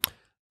them.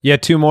 Yeah,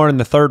 two more in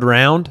the third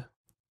round.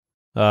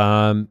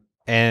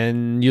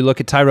 And you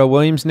look at Tyrell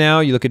Williams now,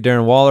 you look at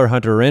Darren Waller,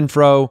 Hunter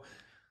Renfrow.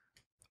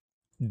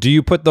 Do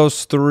you put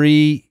those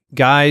three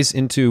guys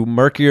into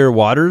murkier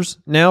waters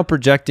now,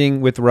 projecting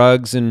with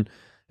Ruggs and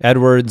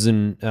Edwards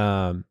and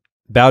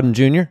Bowden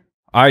Jr.?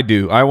 I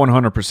do. I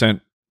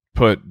 100%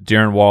 put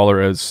Darren Waller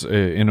as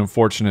an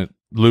unfortunate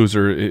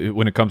loser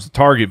when it comes to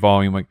target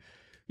volume. Like,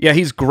 yeah,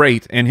 he's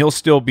great, and he'll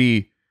still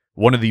be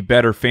one of the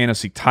better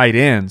fantasy tight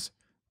ends,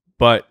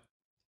 but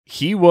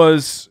he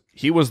was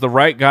the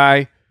right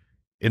guy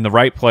in the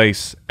right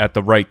place at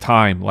the right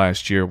time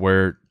last year,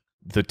 where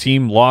the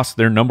team lost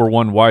their number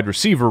one wide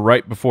receiver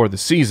right before the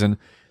season,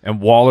 and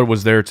Waller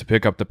was there to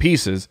pick up the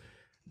pieces.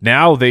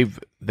 Now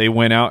they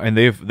went out and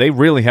they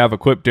really have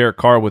equipped Derek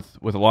Carr with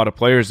a lot of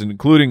players, and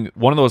including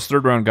one of those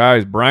third round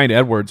guys, Bryan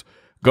Edwards.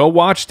 Go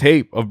watch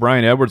tape of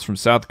Bryan Edwards from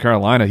South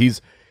Carolina. He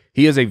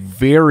is a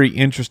very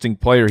interesting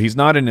player. He's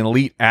not an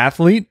elite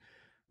athlete,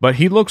 but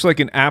he looks like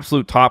an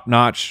absolute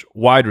top-notch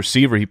wide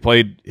receiver. He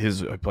played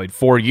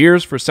 4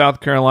 years for South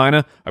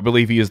Carolina. I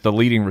believe he is the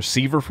leading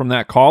receiver from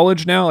that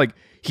college now. Like,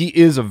 he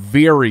is a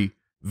very,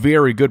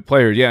 very good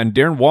player. Yeah, and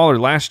Darren Waller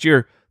last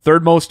year,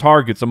 third most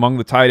targets among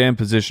the tight end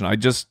position.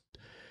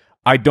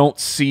 I don't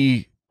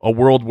see a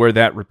world where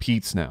that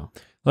repeats now.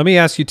 Let me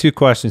ask you two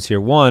questions here.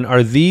 One,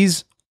 are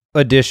these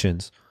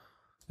additions,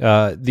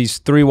 these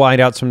three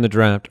wideouts from the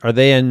draft, are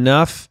they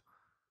enough?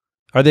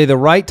 Are they the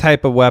right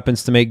type of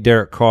weapons to make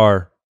Derek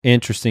Carr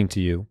interesting to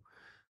you?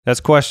 That's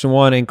question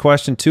one. And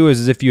question two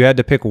is if you had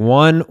to pick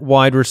one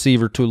wide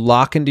receiver to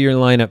lock into your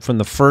lineup from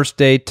the first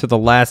day to the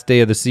last day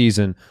of the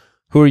season,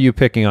 who are you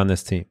picking on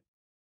this team?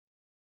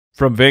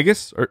 From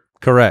Vegas?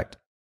 Correct.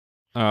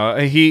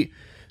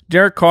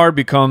 Derek Carr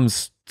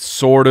becomes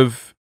sort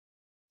of,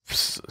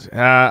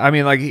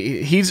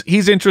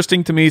 he's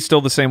interesting to me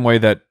still the same way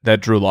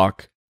that Drew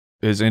Lock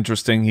is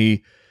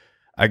interesting.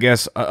 I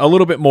guess a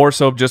little bit more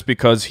so just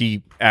because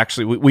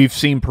we've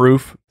seen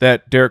proof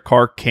that Derek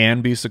Carr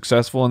can be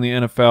successful in the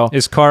NFL.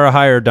 Is Carr a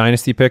higher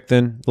dynasty pick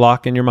than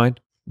Lock in your mind?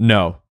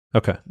 No.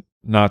 Okay.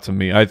 Not to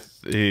me.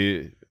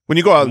 When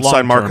you go out and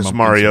sign Marcus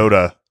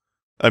Mariota,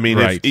 I mean,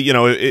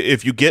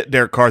 if you get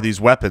Derek Carr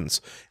these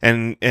weapons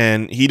and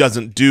he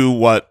doesn't do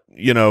what,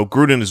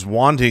 Gruden is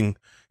wanting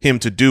him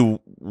to do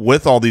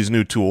with all these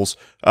new tools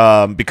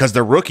because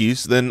they're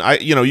rookies, then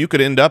you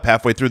could end up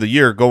halfway through the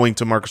year going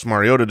to Marcus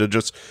Mariota to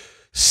just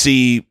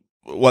see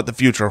what the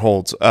future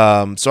holds.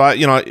 So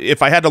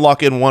if I had to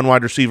lock in one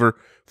wide receiver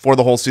for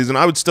the whole season,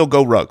 I would still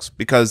go Ruggs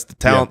because the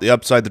talent, the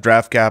upside, the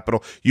draft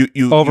capital.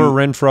 Over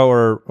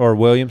Renfro or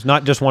Williams,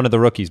 not just one of the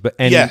rookies, but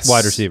any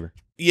wide receiver.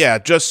 Yeah,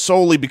 just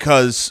solely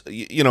because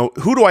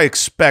who do I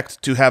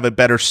expect to have a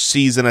better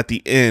season at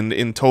the end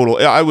in total?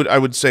 I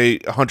would say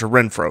Hunter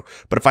Renfro,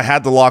 but if I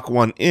had to lock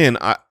one in,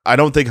 I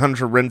don't think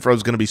Hunter Renfro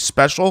is going to be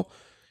special.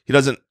 He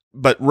doesn't,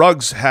 but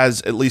Ruggs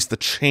has at least the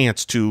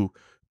chance to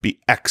be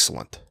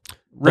excellent.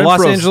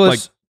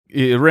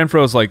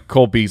 Renfro is like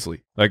Cole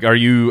Beasley. Like, are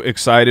you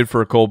excited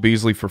for Cole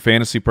Beasley for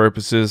fantasy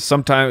purposes?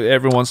 Sometime,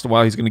 every once in a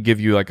while, he's going to give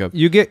you like a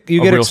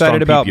real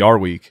excited about PPR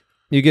week.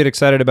 You get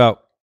excited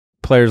about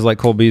players like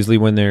Cole Beasley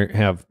when they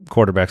have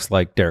quarterbacks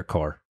like Derek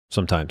Carr.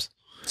 Sometimes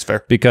it's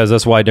fair because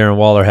that's why Darren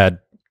Waller had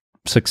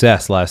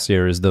success last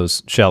year, is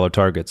those shallow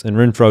targets, and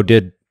Renfro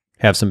did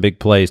have some big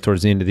plays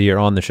towards the end of the year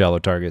on the shallow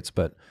targets.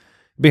 But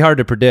it'd be hard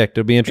to predict.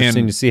 It'll be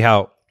interesting to see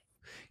how.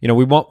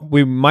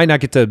 We might not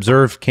get to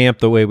observe camp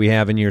the way we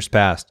have in years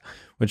past,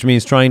 which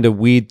means trying to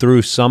weed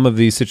through some of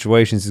these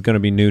situations is going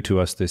to be new to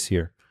us this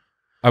year.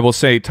 I will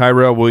say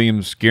Tyrell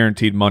Williams'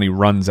 guaranteed money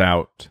runs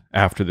out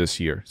after this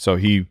year, so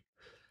he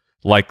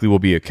likely will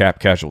be a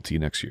cap casualty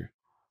next year.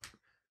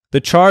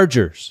 The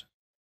Chargers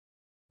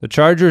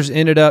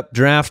ended up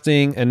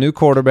drafting a new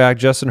quarterback,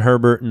 Justin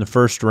Herbert, in the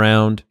first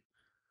round.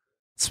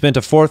 Spent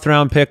a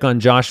 4th-round pick on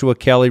Joshua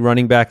Kelly,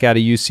 running back out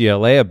of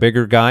UCLA, a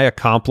bigger guy, a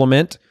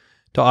compliment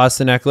to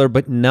Austin Eckler,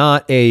 but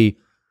not a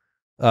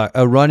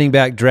running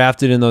back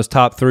drafted in those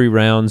top 3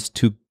 rounds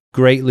to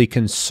greatly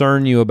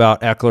concern you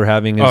about Eckler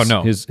having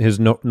his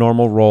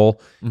normal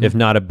role, if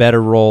not a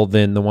better role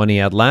than the one he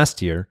had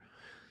last year.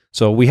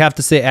 So we have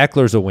to say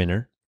Eckler's a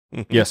winner.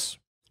 Yes.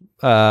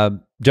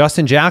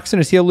 Justin Jackson,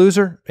 is he a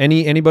loser?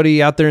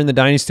 Anybody out there in the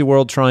dynasty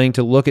world trying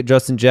to look at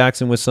Justin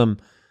Jackson with some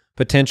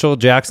potential?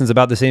 Jackson's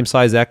about the same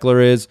size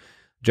Eckler is.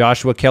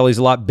 Joshua Kelly's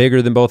a lot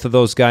bigger than both of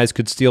those guys,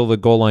 could steal the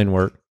goal line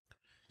work.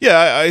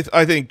 Yeah,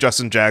 I think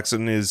Justin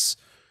Jackson is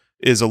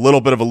a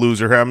little bit of a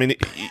loser here. I mean,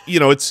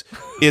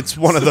 it's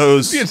one of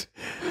those.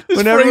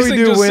 Whenever we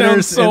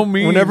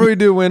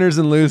do winners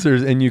and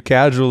losers, and you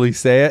casually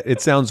say it, it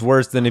sounds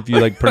worse than if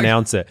you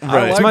pronounce it.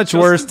 Right. It's much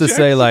worse to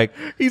say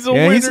he's a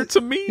winner to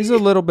me. He's a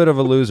little bit of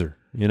a loser,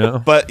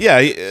 But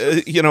yeah,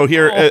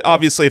 here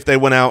obviously if they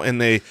went out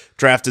and they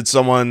drafted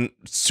someone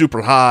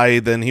super high,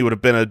 then he would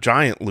have been a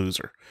giant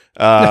loser.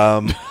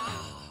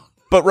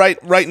 But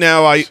right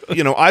now,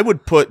 I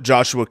would put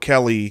Joshua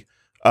Kelly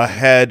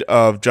ahead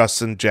of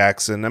Justin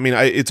Jackson. I mean,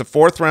 it's a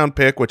 4th-round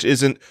pick, which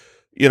isn't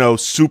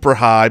super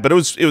high, but it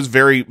was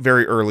very,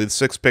 very early, the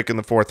 6th pick in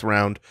the 4th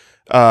round.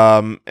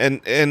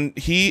 And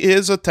he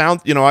is a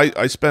talent.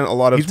 I spent a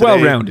lot of he's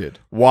well-rounded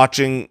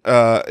watching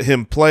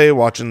him play,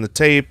 watching the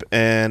tape,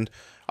 and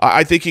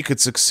I think he could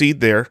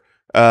succeed there.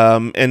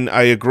 And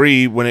I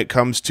agree when it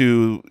comes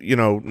to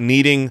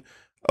needing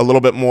a little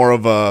bit more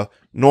of a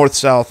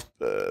north-south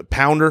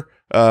pounder.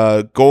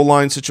 Goal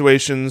line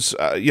situations,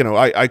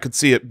 I could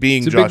see it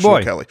being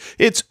Joshua Kelly.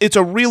 It's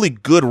a really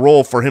good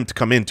role for him to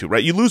come into,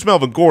 right? You lose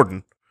Melvin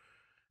Gordon,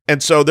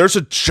 and so there's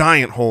a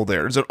giant hole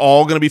there. Is it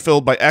all going to be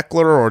filled by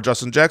Eckler or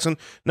Justin Jackson?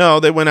 No,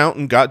 they went out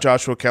and got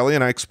Joshua Kelly,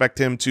 and I expect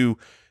him to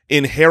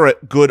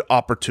inherit good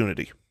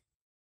opportunity.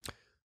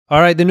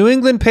 All right, the New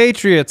England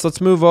Patriots. Let's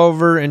move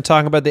over and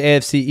talk about the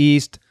AFC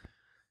East.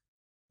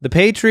 The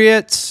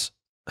Patriots...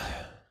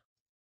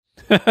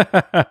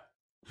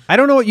 I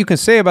don't know what you can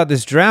say about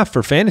this draft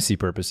for fantasy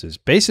purposes.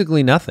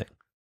 Basically nothing.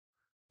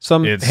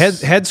 Some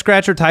head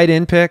scratcher tight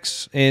end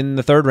picks in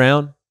the 3rd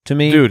round to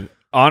me. Dude,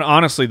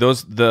 honestly,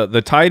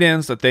 the tight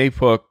ends that they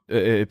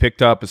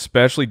picked up,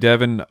 especially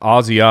Devin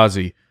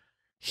Ozzie,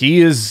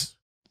 he's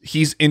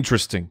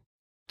interesting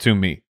to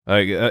me.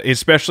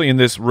 Especially in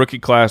this rookie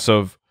class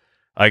of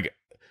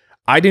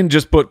I didn't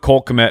just put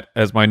Cole Kmet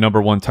as my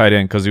number 1 tight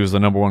end because he was the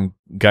number 1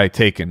 guy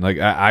taken.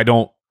 I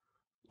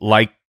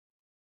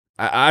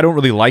don't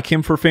really like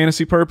him for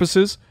fantasy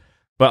purposes,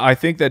 but I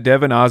think that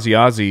Devin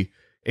Ozzie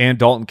and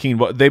Dalton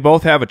Keene, they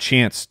both have a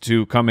chance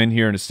to come in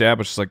here and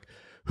establish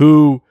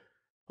who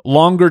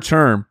longer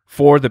term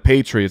for the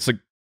Patriots.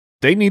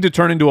 They need to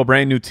turn into a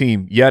brand new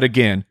team yet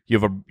again. You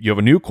have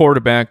a new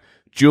quarterback.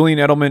 Julian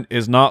Edelman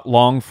is not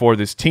long for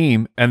this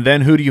team, and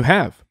then who do you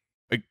have?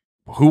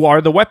 Who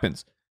are the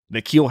weapons?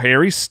 N'Keal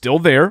Harry's still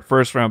there,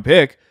 1st-round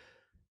pick.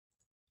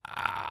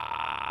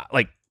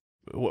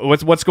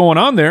 What's going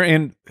on there?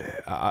 And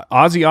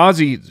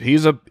Ozzie,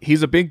 he's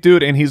a big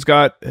dude, and he's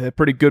got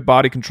pretty good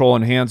body control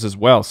and hands as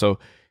well. So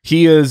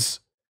he is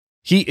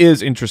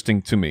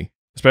interesting to me,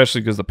 especially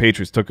because the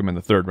Patriots took him in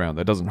the 3rd round.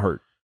 That doesn't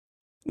hurt.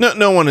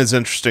 No one is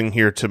interesting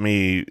here to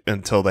me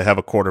until they have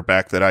a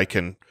quarterback that I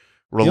can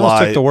rely. You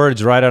almost took the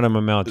words right out of my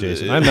mouth,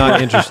 Jason. I'm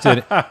not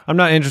interested. I'm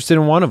not interested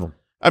in one of them.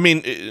 I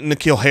mean,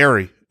 N'Keal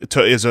Harry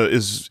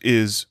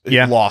is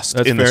lost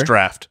in fair. this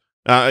draft.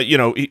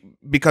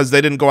 Because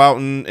they didn't go out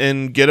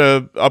and get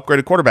a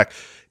upgraded quarterback.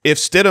 If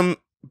Stidham,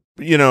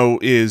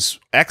 is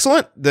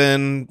excellent,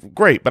 then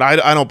great. But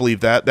I don't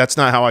believe that. That's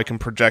not how I can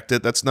project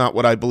it. That's not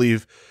what I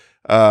believe.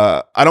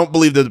 I don't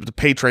believe that the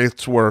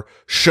Patriots were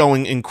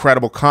showing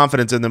incredible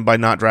confidence in them by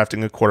not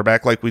drafting a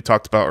quarterback like we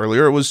talked about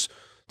earlier.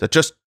 That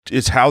just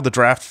is how the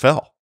draft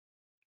fell.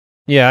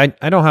 Yeah,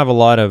 I don't have a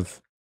lot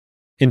of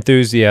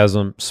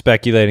enthusiasm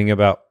speculating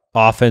about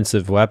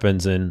offensive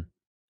weapons in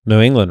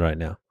New England right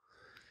now.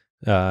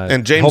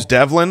 And James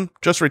Devlin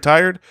just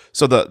retired,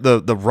 so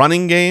the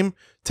running game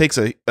takes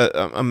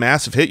a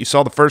massive hit. You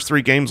saw the first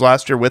 3 games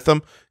last year with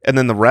them, and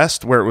then the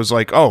rest where it was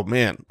like, oh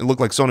man, it looked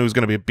like Sony was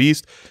going to be a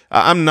beast.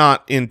 I'm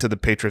not into the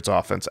Patriots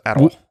offense at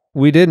all.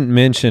 We didn't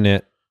mention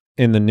it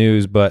in the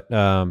news, but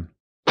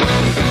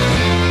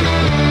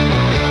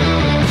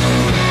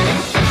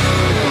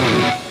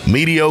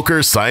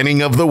Mediocre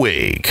signing of the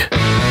week.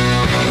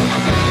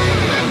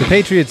 the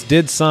Patriots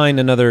did sign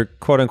another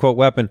quote-unquote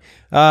weapon.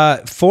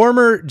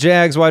 Former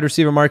Jags wide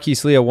receiver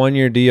Marquise Lee, a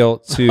 1-year deal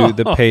to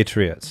the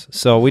Patriots.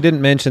 So we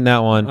didn't mention that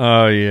one.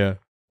 Oh, yeah.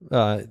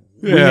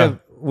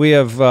 We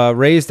have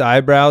raised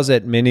eyebrows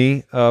at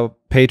many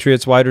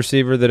Patriots wide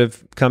receiver that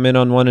have come in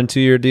on 1- and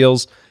 2-year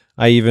deals.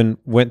 I even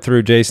went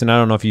through, Jason, I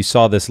don't know if you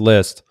saw this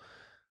list.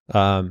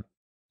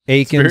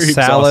 Aiken,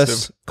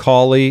 Salas,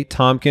 Cawley,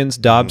 Tompkins,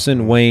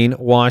 Dobson, Wayne,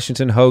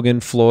 Washington,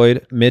 Hogan,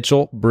 Floyd,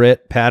 Mitchell,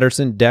 Britt,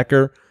 Patterson,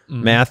 Decker,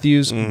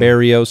 Matthews,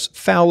 Berrios,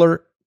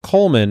 Fowler,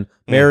 Coleman,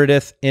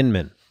 Meredith,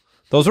 Inman.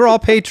 Those are all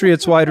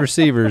Patriots wide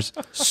receivers.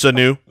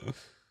 Sanu.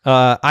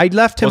 I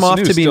left him off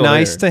Sanu's to be still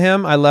nice there. to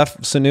him. I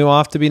left Sanu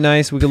off to be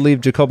nice. We could leave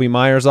Jacoby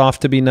Myers off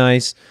to be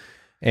nice.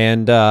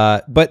 And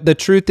but the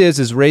truth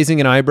is raising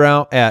an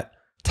eyebrow at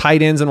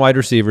tight ends and wide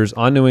receivers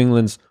on New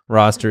England's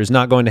roster is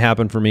not going to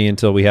happen for me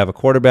until we have a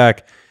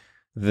quarterback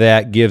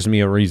that gives me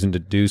a reason to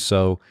do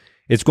so.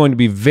 It's going to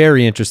be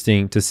very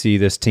interesting to see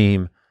this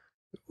team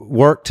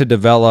work to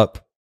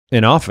develop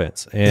an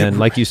offense. And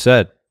like you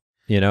said,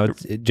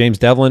 James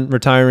Devlin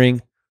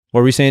retiring.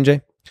 What were we saying,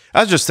 Jay?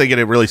 I was just thinking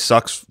it really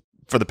sucks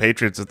for the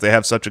Patriots that they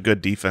have such a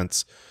good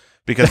defense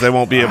because they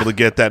won't be able to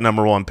get that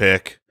 #1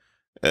 pick.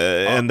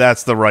 And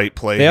that's the right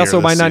play. They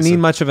also might not season.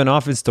 need much of an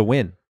offense to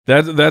win.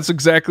 That's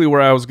exactly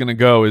where I was going to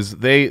go. Is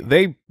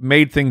they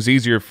made things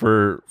easier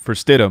for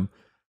Stidham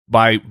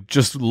by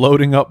just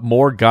loading up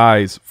more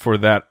guys for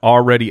that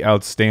already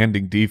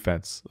outstanding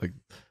defense. Like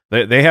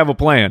they have a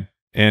plan,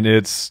 and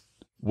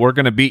we're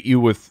going to beat you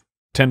with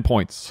 10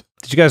 points.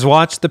 Did you guys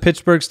watch the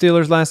Pittsburgh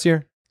Steelers last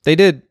year? They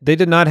did. They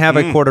did not have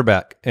a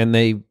quarterback, and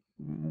they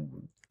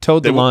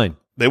towed the line.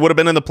 They would have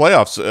been in the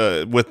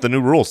playoffs with the new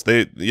rules.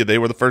 They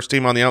were the first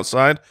team on the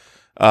outside.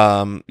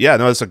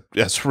 That's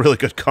a really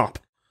good comp.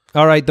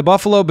 All right, the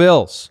Buffalo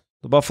Bills.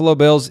 The Buffalo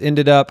Bills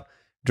ended up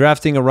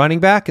drafting a running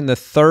back in the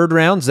 3rd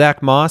round,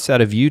 Zach Moss out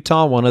of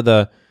Utah, one of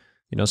the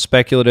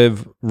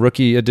speculative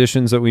rookie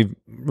additions that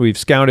we've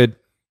scouted,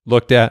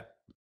 looked at.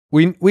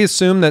 We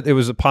assumed that it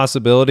was a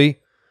possibility.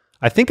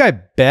 I think I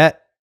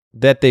bet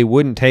that they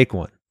wouldn't take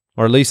one,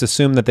 or at least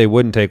assumed that they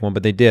wouldn't take one,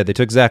 but they did. They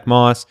took Zach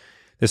Moss.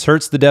 This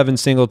hurts the Devin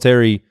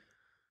Singletary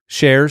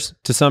shares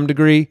to some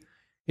degree.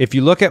 If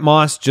you look at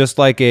Moss just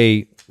like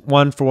a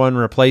 1-for-1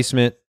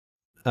 replacement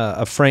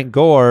of Frank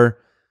Gore,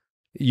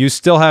 you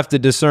still have to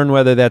discern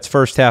whether that's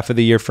first half of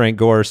the year Frank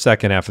Gore or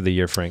second half of the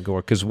year Frank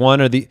Gore, because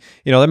one or the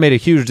that made a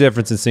huge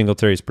difference in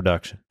Singletary's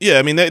production. Yeah,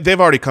 I mean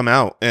they've already come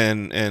out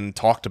and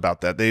talked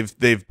about that.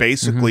 They've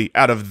basically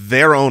out of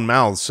their own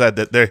mouths said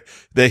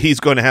that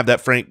he's going to have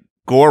that Frank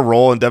Gore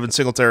role and Devin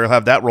Singletary will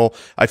have that role.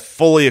 I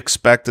fully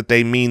expect that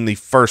they mean the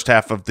first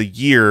half of the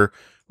year,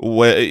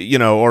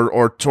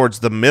 or towards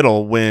the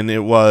middle when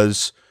it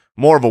was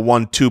more of a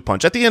 1-2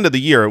 punch. At the end of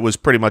the year, it was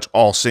pretty much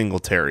all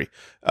Singletary.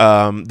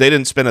 They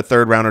didn't spend a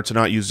 3rd rounder to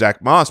not use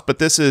Zach Moss, but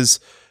this is,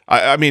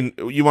 I mean,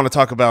 you want to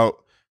talk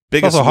about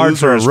biggest It's also hard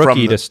for a losers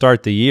rookie to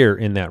start the year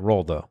in that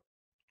role, though.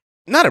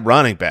 Not a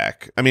running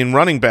back. I mean,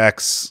 running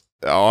backs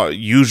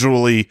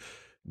usually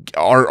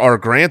are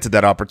granted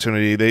that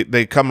opportunity.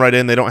 They come right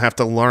in. They don't have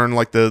to learn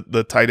like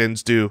the tight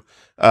ends do.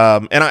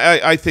 And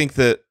I think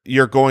that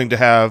you're going to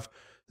have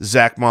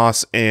Zach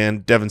Moss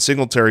and Devin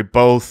Singletary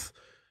both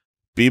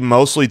be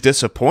mostly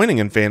disappointing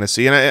in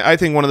fantasy. And I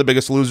think one of the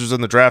biggest losers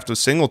in the draft was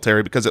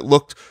Singletary because it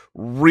looked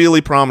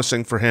really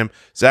promising for him.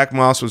 Zach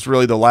Moss was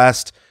really the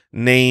last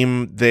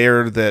name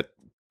there that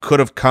could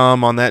have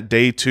come on that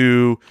day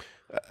to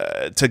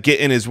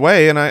get in his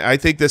way. And I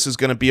think this is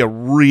going to be a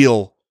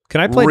real Can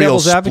I play real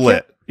devil's split.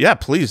 advocate? Yeah,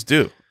 please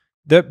do.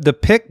 The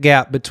pick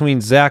gap between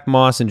Zach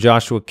Moss and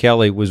Joshua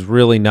Kelly was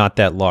really not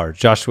that large.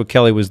 Joshua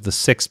Kelly was the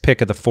 6th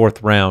pick of the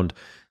 4th round.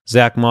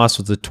 Zach Moss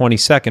was the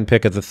 22nd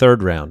pick of the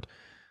 3rd round.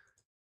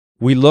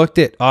 We looked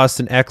at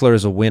Austin Eckler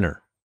as a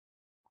winner.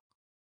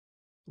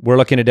 We're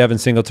looking at Devin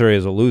Singletary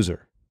as a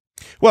loser.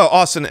 Well,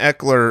 Austin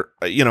Eckler,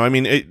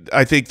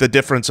 I think the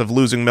difference of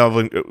losing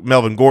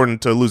Melvin Gordon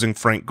to losing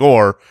Frank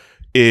Gore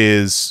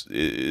is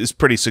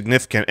pretty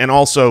significant. And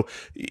also,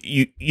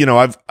 you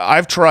know,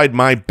 I've tried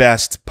my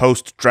best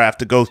post draft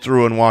to go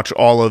through and watch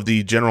all of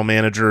the general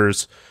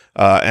managers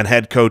and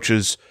head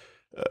coaches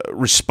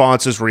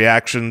responses,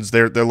 reactions,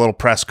 their little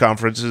press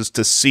conferences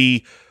to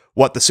see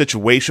what the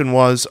situation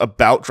was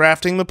about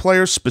drafting the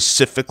players,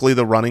 specifically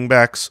the running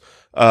backs,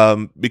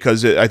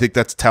 because I think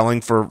that's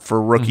telling for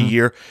rookie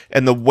year.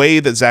 And the way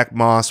that Zach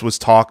Moss was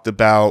talked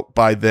about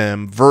by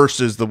them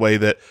versus the way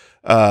that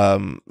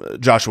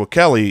Joshua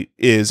Kelly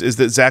is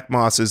that Zach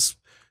Moss is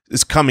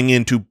coming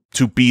in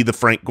to be the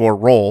Frank Gore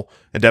role,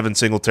 and Devin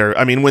Singletary.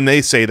 I mean, when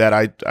they say that,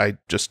 I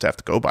just have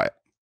to go by it.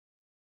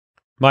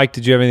 Mike,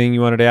 did you have anything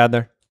you wanted to add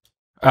there?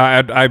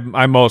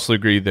 I mostly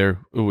agree there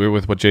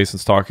with what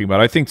Jason's talking about.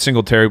 I think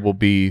Singletary will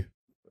be.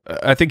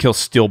 I think he'll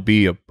still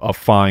be a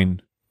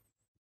fine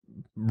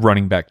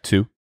running back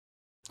too.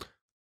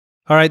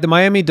 All right, the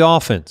Miami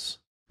Dolphins.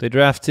 They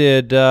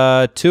drafted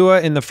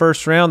Tua in the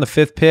first round, the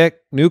 5th pick,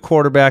 new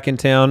quarterback in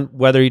town.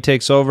 Whether he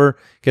takes over,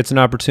 gets an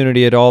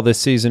opportunity at all this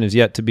season is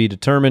yet to be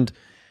determined.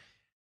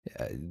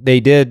 They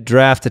did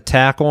draft a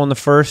tackle in the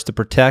first to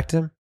protect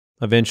him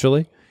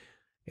eventually.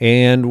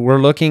 And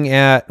we're looking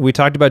at, we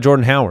talked about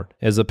Jordan Howard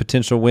as a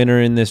potential winner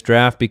in this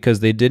draft because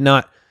they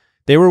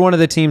were one of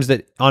the teams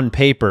that on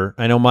paper,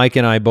 I know Mike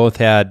and I both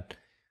had,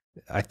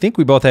 I think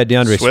we both had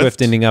DeAndre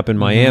Swift ending up in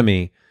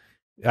Miami.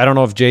 I don't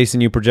know if Jason,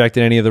 you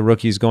projected any of the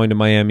rookies going to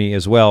Miami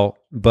as well,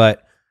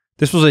 but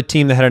this was a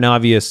team that had an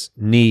obvious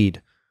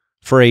need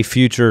for a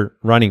future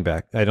running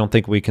back. I don't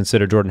think we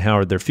consider Jordan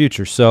Howard their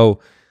future. So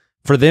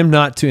for them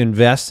not to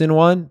invest in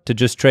one, to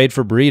just trade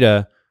for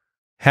Breida,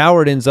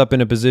 Howard ends up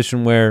in a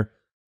position where,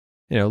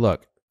 you know,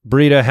 look,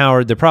 Breida,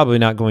 Howard, they're probably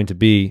not going to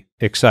be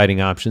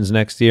exciting options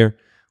next year.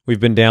 We've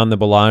been down the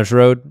Ballage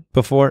road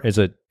before.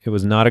 It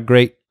was not a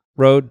great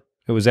road.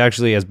 It was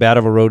actually as bad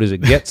of a road as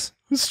it gets.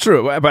 It's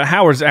true, but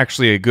Howard's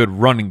actually a good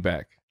running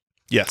back.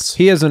 Yes,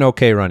 he is an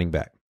okay running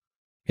back.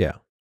 Yeah,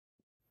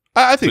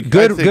 I think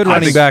good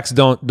running backs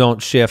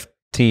don't shift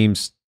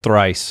teams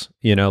thrice.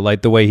 You know,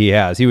 like the way he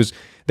has.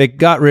 They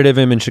got rid of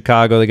him in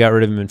Chicago. They got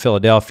rid of him in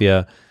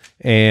Philadelphia,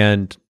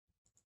 and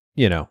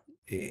you know,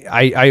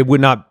 I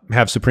would not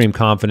have supreme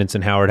confidence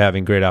in Howard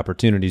having great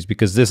opportunities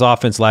because this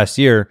offense last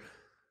year,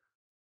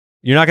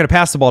 you're not going to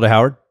pass the ball to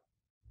Howard,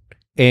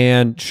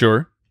 and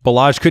sure.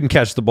 Ballage couldn't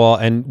catch the ball,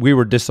 and we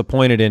were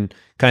disappointed in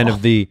kind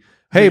of the,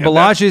 hey,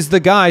 Ballage is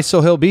the guy,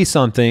 so he'll be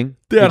something.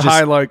 That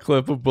highlight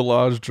clip of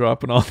Ballage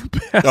dropping off the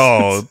pass.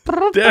 Oh,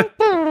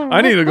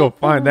 I need to go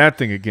find that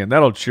thing again.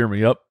 That'll cheer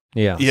me up.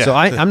 Yeah. So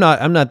I'm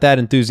not that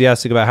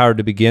enthusiastic about Howard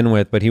to begin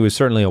with, but he was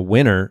certainly a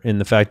winner in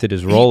the fact that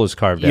his role is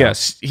carved out.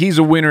 Yes, he's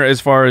a winner as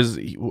far as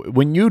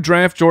when you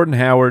draft Jordan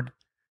Howard,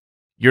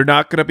 you're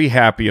not going to be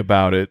happy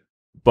about it,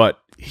 but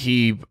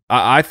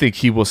I think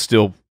he will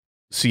still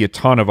see a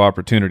ton of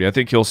opportunity. I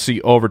think he'll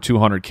see over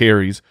 200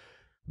 carries.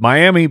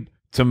 Miami,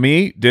 to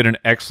me, did an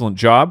excellent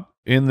job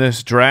in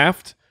this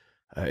draft.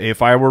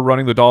 If I were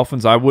running the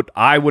Dolphins, I would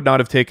not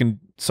have taken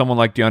someone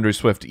like DeAndre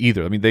Swift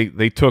either. I mean,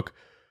 they took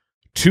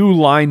 2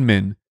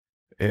 linemen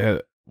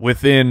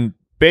within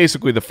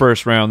basically the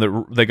first round.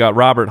 They got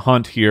Robert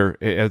Hunt here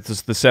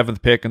as the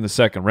 7th pick in the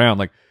 2nd round.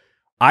 Like,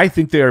 I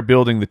think they are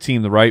building the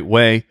team the right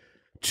way.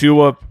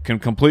 Tua can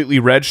completely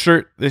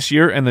redshirt this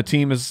year, and the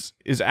team is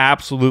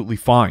absolutely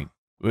fine.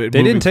 They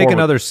didn't take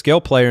another skill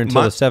player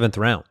until the 7th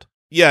round.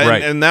 Yeah,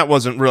 right. and that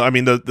wasn't real. I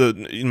mean,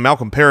 the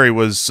Malcolm Perry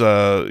was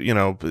you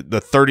know, the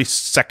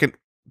 32nd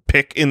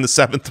pick in the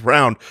 7th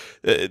round.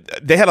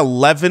 They had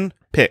 11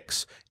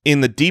 picks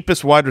in the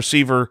deepest wide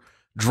receiver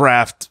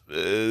draft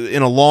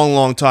in a long,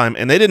 long time,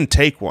 and they didn't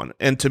take one.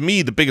 And to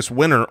me, the biggest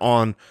winner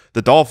on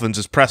the Dolphins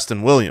is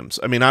Preston Williams.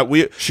 I mean,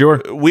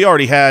 we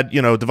already had,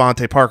 you know,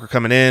 Devontae Parker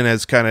coming in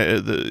as kind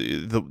of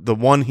the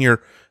one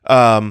here.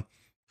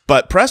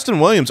 But Preston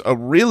Williams, a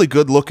really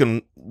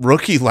good-looking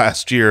rookie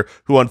last year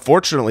who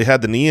unfortunately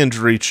had the knee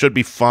injury, should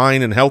be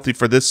fine and healthy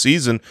for this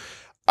season.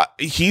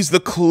 He's the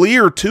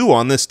clear 2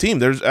 on this team.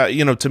 There's,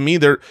 you know, to me,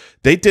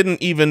 they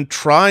didn't even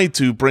try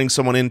to bring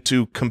someone in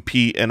to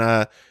compete. And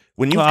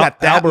when you've got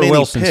that Albert many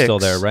Wilson's picks, still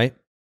there, right?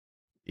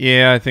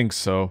 Yeah, I think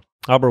so.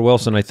 Albert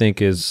Wilson, I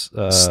think, is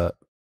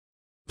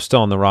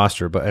still on the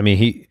roster. But I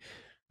mean,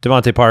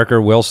 Devontae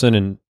Parker,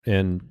 Wilson,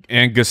 and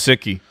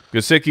Gesicki.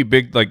 Gesicki,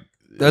 big, like,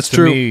 that's to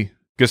true. Me,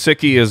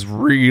 Gesicki is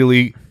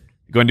really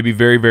going to be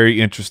very,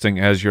 very interesting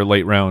as your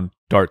late round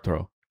dart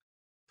throw.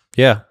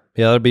 Yeah,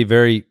 that'll be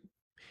very.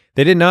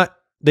 They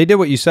did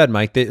what you said,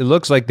 Mike. It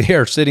looks like they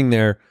are sitting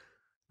there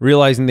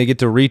realizing they get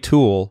to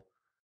retool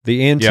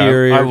the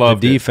interior, the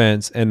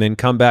defense, and then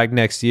come back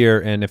next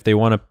year. And if they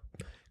want to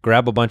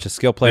grab a bunch of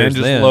skill players,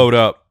 and just load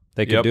up,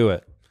 they can do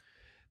it.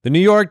 The New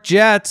York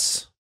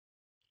Jets.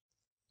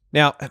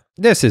 Now,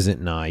 this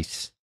isn't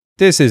nice.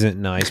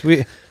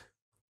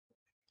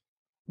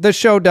 The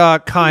show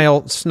doc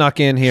Kyle snuck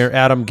in here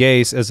Adam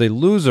Gase as a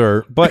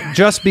loser, but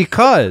just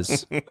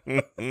because.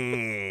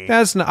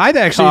 That's not.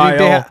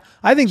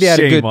 I think they had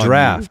a good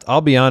draft. I'll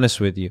be honest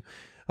with you.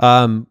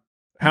 How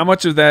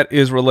much of that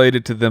is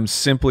related to them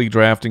simply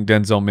drafting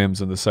Denzel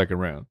Mims in the 2nd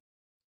round?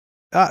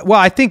 Well,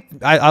 I think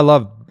I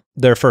love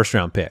their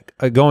first-round pick,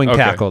 going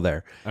tackle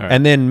there. Right.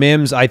 And then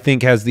Mims, I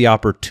think, has the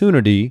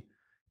opportunity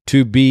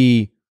to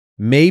be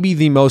maybe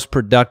the most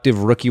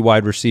productive rookie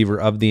wide receiver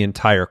of the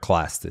entire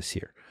class this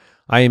year.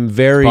 I am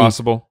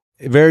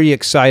very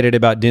excited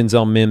about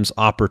Denzel Mims'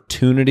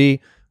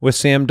 opportunity with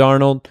Sam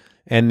Darnold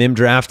and them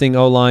drafting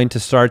O-line to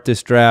start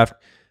this draft.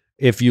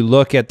 If you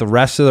look at the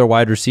rest of their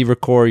wide receiver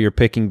core, you're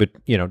picking,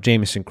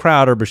 Jamison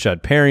Crowder,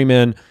 Brashad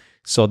Perryman.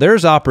 So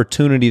there's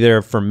opportunity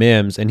there for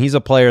Mims, and he's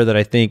a player that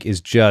I think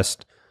is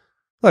just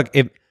look.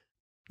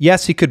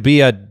 Yes, he could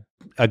be a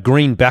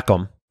Green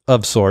Beckham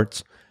of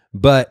sorts,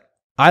 but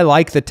I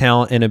like the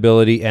talent and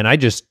ability, and I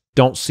just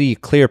don't see a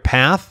clear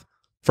path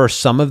for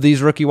some of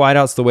these rookie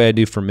wideouts the way I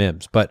do for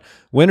Mims. But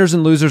winners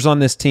and losers on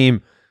this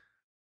team.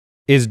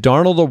 Is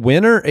Darnold a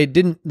winner? It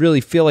didn't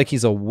really feel like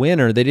he's a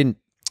winner. They didn't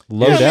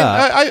load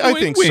up. I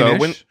think so.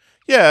 Winish?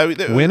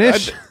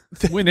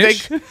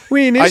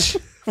 Winish?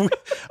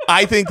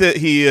 I think that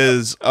he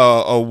is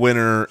a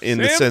winner in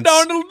the sense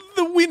Darnold,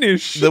 the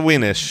Winish. The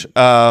Winish.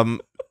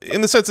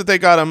 In the sense that they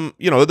got him,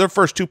 their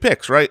first 2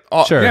 picks, right?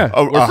 Sure. Yeah,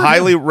 a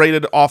highly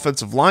rated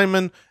offensive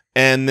lineman,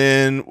 and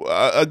then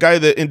a guy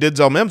that in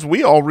Denzel Mims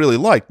we all really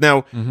liked.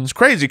 Now, it's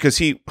crazy because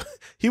he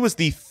was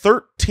the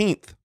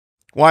 13th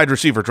wide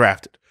receiver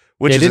drafted.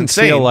 Which is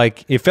insane.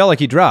 It felt like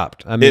he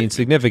dropped. I mean,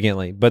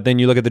 significantly. But then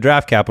you look at the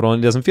draft capital,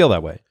 and it doesn't feel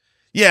that way.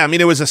 Yeah, I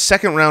mean, it was a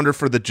second rounder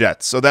for the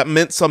Jets, so that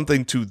meant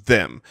something to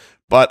them.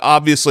 But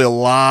obviously, a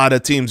lot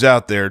of teams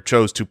out there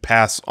chose to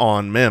pass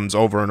on Mims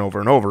over and over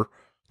and over.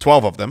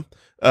 12 of them.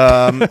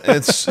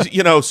 It's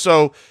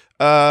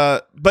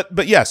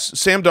but yes,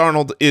 Sam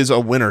Darnold is a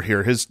winner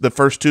here. The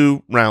first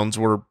 2 rounds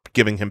were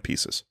giving him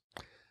pieces.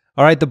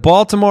 All right, the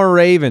Baltimore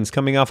Ravens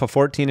coming off a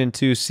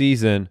 14-2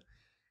 season.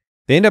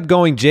 They end up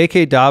going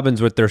J.K.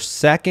 Dobbins with their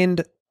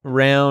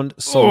second-round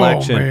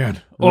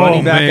selection.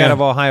 Running back out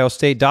of Ohio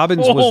State.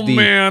 Dobbins was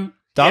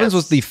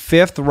the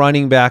 5th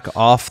running back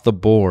off the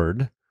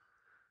board.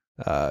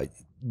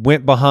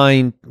 Went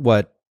behind,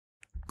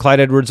 Clyde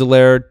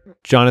Edwards-Helaire,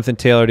 Jonathan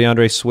Taylor,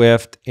 DeAndre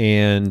Swift,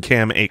 and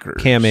Cam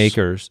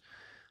Akers.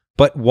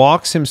 But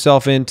struts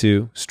himself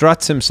into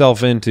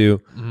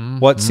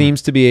what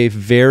seems to be a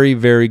very,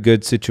 very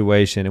good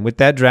situation. And with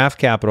that draft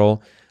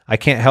capital, I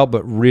can't help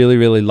but really,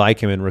 really like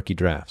him in rookie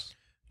drafts.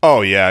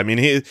 Oh yeah, I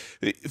mean,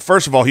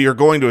 first of all, you're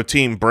going to a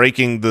team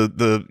breaking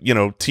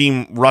the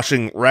team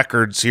rushing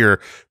records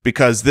here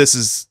because this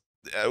is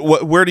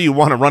where do you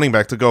want a running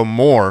back to go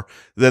more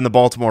than the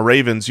Baltimore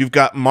Ravens? You've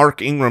got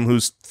Mark Ingram,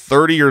 who's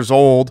 30 years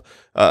old.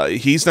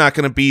 He's not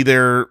going to be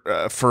there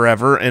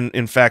forever, and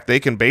in fact, they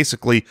can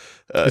basically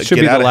it should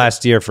be the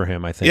last year for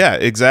him, I think. Yeah,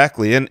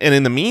 exactly. And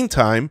in the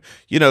meantime,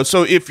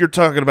 so if you're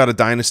talking about a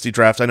dynasty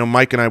draft, I know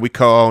Mike and I, we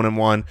co-own in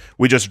one.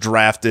 We just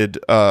drafted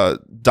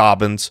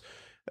Dobbins,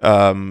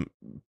 and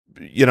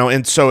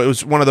so it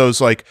was one of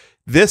those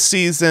this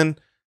season,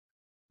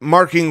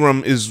 Mark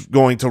Ingram is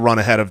going to run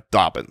ahead of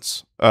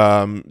Dobbins.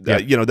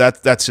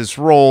 That's his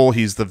role.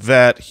 He's the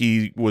vet.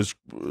 He was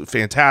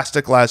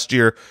fantastic last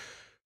year.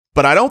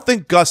 But I don't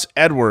think Gus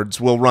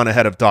Edwards will run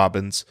ahead of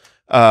Dobbins.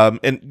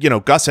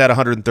 Gus had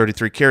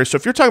 133 carries. So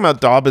if you're talking about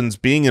Dobbins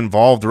being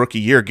involved rookie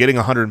year, getting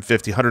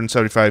 150,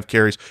 175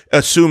 carries,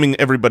 assuming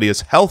everybody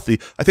is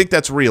healthy, I think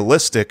that's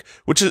realistic,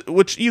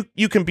 which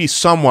you can be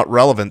somewhat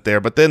relevant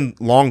there. But then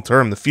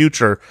long-term, the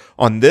future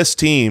on this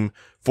team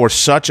for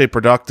such a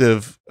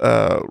productive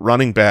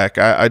running back,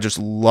 I just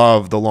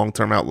love the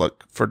long-term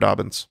outlook for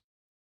Dobbins.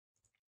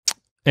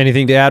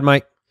 Anything to add,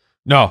 Mike?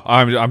 No,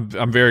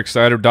 I'm very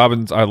excited.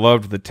 Dobbins, I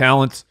loved the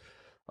talent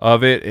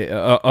of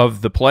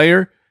of the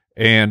player,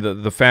 and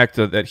the fact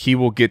that he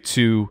will get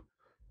to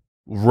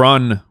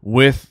run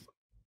with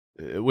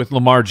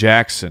Lamar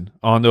Jackson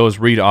on those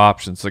read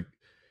options.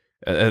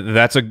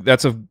 That's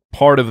a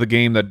part of the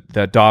game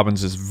that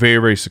Dobbins is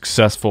very, very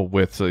successful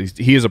with. So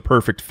he is a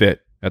perfect fit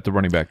at the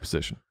running back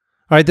position.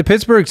 All right, the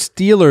Pittsburgh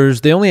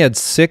Steelers, they only had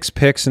 6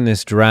 picks in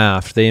this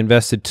draft. They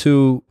invested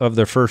 2 of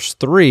their first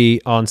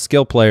 3 on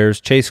skill players.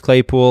 Chase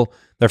Claypool,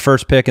 their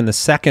first pick in the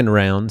second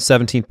round,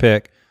 17th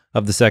pick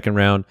of the second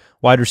round,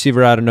 wide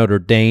receiver out of Notre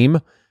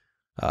Dame.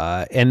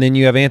 And then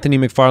you have Anthony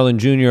McFarland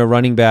Jr., a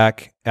running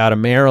back out of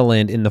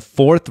Maryland in the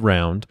 4th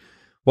round.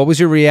 What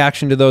was your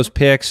reaction to those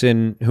picks,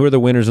 and who are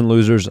the winners and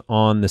losers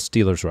on the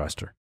Steelers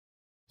roster?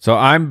 So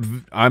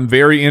I'm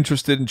very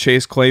interested in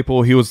Chase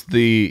Claypool.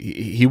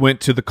 He went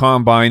to the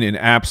combine and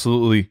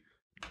absolutely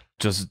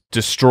just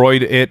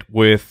destroyed it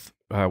with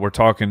we're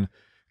talking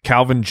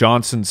Calvin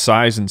Johnson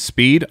size and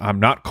speed. I'm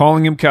not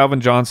calling him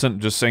Calvin Johnson,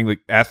 just saying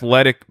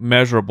athletic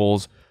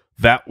measurables.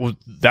 That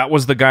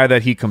was the guy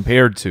that he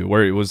compared to,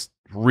 where it was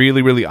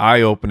really, really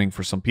eye-opening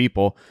for some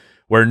people.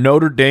 Where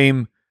Notre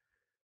Dame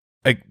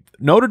they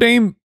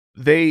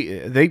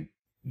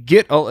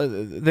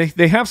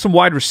have some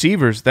wide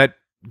receivers that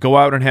go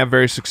out and have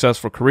very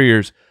successful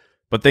careers,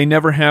 but they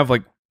never have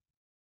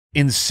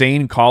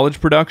insane college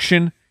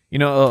production.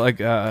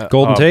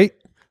 Golden Tate?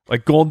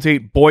 Like Golden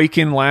Tate,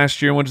 Boykin last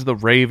year went to the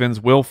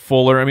Ravens, Will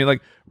Fuller. I mean,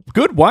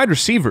 good wide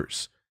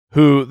receivers,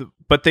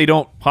 but they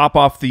don't pop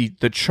off the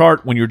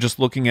chart when you're just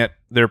looking at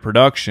their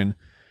production.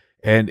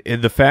 And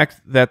the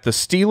fact that the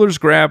Steelers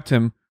grabbed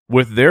him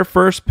with their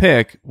first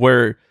pick,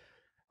 where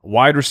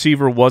wide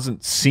receiver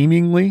wasn't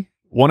seemingly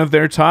one of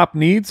their top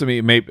needs. I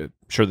mean, I'm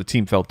sure the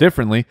team felt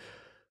differently,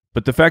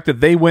 but the fact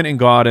that they went and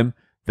got him,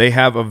 they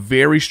have a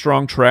very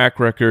strong track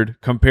record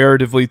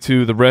comparatively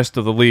to the rest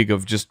of the league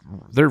of just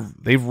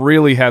they've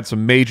really had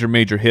some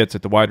major hits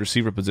at the wide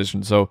receiver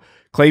position. So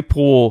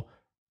Claypool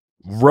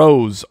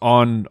rose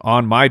on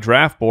my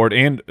draft board,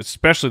 and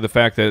especially the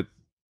fact that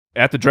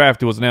at the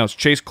draft it was announced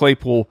Chase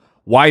Claypool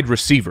wide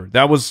receiver.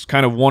 That was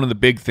kind of one of the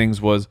big things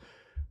was,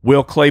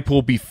 will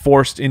Claypool be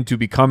forced into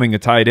becoming a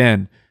tight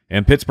end?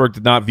 And Pittsburgh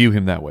did not view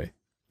him that way.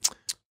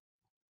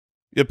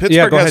 Yeah,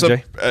 Pittsburgh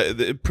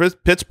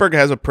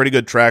has a pretty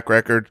good track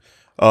record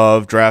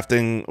of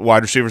drafting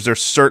wide receivers. They're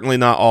certainly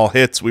not all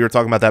hits. We were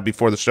talking about that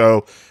before the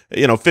show.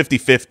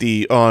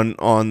 50-50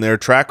 on their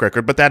track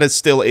record, but that is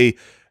still a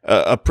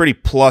pretty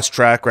plus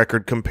track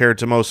record compared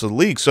to most of the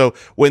league. So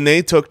when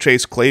they took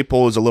Chase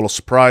Claypool, it was a little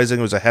surprising.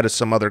 It was ahead of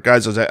some other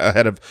guys. It was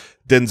ahead of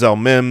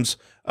Denzel Mims.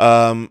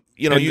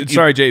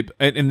 Sorry, Jay,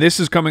 and this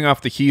is coming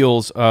off the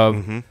heels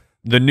of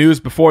the news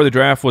before the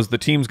draft was the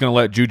team's going to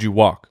let Juju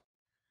walk.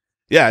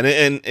 Yeah,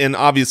 and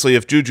obviously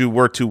if Juju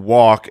were to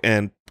walk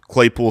and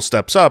Claypool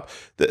steps up,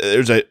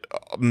 there's a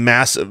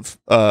massive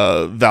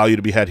value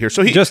to be had here.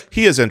 So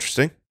he is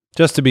interesting.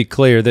 Just to be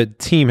clear, the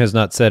team has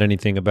not said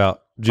anything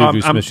about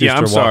Juju Smith-Schuster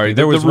walking. Sorry.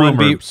 There was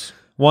rumors.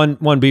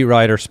 one beat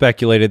writer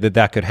speculated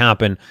that could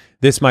happen.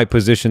 This might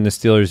position the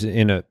Steelers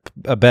in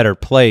a better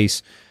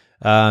place.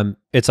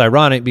 It's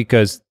ironic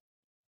because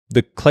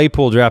the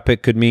Claypool draft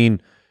pick could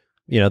mean,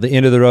 the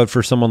end of the road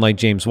for someone like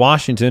James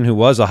Washington, who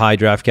was a high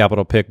draft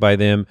capital pick by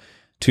them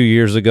 2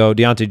 years ago.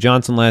 Deontay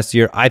Johnson last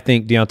year. I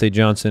think Deontay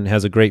Johnson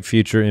has a great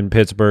future in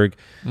Pittsburgh.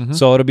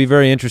 So it'll be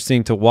very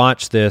interesting to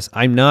watch this.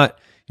 I'm not,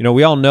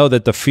 we all know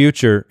that the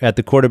future at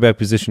the quarterback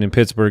position in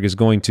Pittsburgh is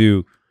going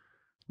to,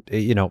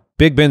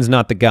 Big Ben's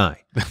not the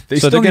guy. They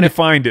still need to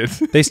find it.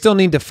 They still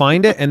need to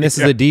find it, and this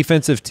is a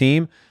defensive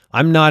team.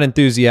 I'm not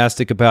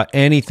enthusiastic about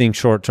anything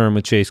short-term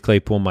with Chase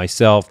Claypool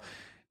myself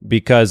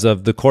because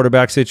of the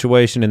quarterback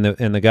situation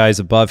and the guys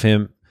above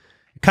him.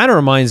 It kind of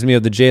reminds me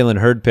of the Jalen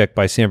Hurd pick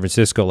by San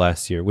Francisco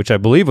last year, which I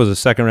believe was a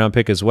second-round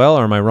pick as well,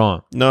 or am I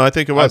wrong? No, I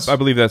think it was. I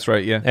believe that's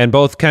right, yeah. And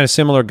both kind of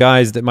similar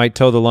guys that might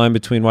toe the line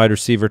between wide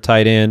receiver,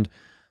 tight end,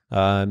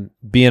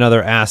 be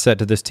another asset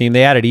to this team.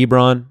 They added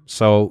Ebron,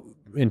 so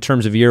in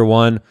terms of year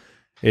one,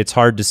 it's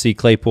hard to see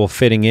Claypool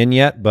fitting in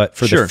yet, but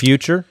for the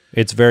future,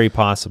 it's very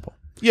possible.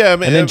 Yeah,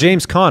 and then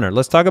James Conner.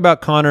 Let's talk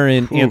about Conner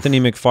and Anthony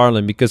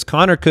McFarland, because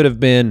Conner could have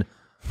been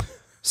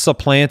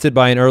supplanted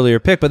by an earlier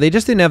pick, but they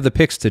just didn't have the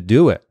picks to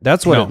do it.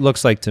 That's what it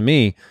looks like to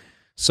me.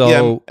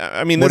 So,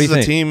 I mean, this is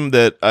a team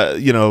that,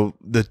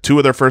 the two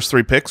of their first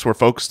three picks were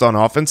focused on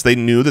offense. They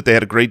knew that they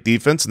had a great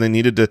defense and they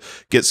needed to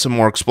get some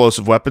more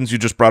explosive weapons. You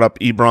just brought up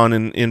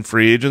Ebron in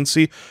free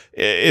agency.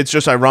 It's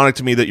just ironic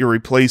to me that you're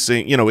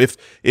replacing,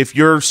 if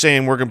you're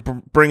saying we're going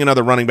to bring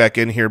another running back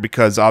in here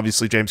because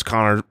obviously James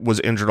Conner was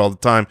injured all the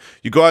time,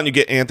 you go out and you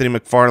get Anthony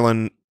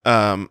McFarland,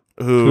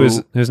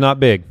 who's not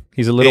big.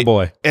 He's a little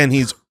boy. And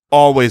he's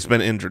always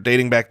been injured,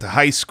 dating back to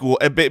high school.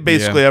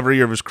 Basically, every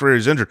year of his career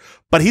he's injured.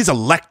 But he's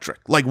electric.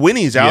 Like, when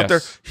he's out there,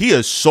 he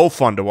is so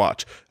fun to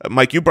watch.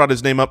 Mike, you brought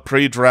his name up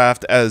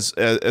pre-draft as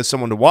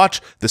someone to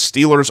watch. The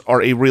Steelers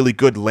are a really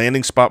good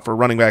landing spot for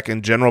running back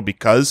in general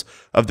because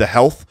of the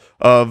health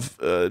of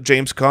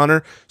James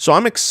Conner. So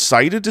I'm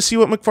excited to see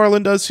what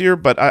McFarland does here,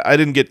 but I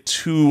didn't get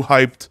too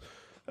hyped.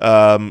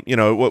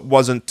 It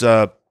wasn't...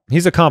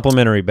 he's a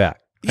complimentary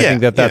back. I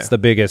think that's the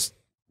biggest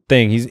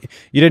thing. You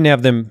didn't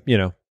have them,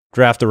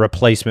 draft a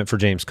replacement for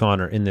James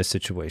Conner in this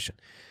situation.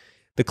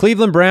 The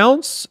Cleveland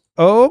Browns,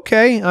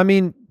 okay. I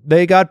mean,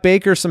 they got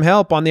Baker some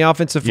help on the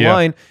offensive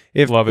line.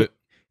 Love it.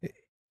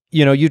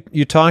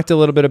 You talked a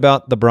little bit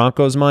about the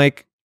Broncos,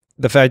 Mike,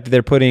 the fact that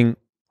they're putting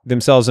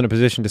themselves in a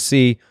position to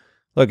see,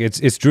 look,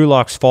 it's Drew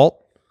Lock's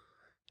fault.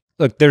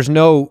 Look, there's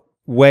no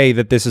way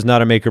that this is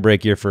not a make or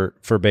break year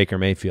for Baker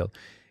Mayfield.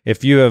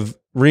 If you have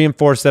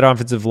reinforced that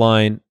offensive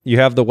line, you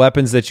have the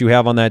weapons that you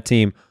have on that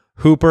team,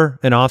 Hooper,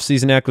 an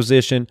offseason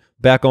acquisition,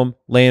 Beckham,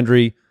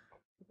 Landry,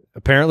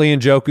 apparently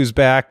Njoku's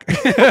back.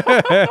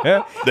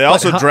 They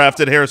also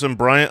drafted Harrison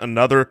Bryant,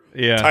 another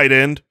tight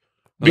end.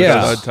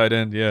 Tight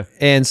end, yeah.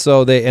 And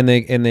so they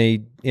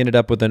ended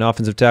up with an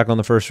offensive tackle in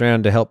the first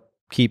round to help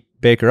keep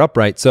Baker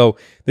upright. So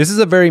this is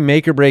a very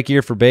make or break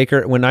year for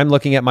Baker. When I'm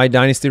looking at my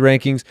dynasty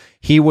rankings,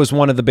 he was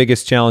one of the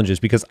biggest challenges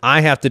because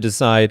I have to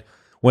decide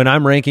when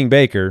I'm ranking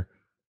Baker,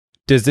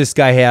 does this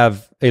guy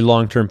have a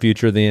long-term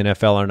future in the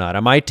NFL or not?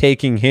 Am I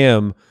taking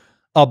him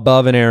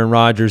above an Aaron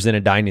Rodgers in a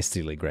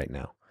dynasty league right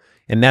now?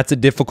 And that's a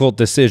difficult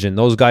decision.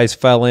 Those guys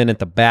fell in at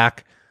the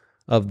back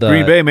of the...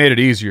 Green Bay made it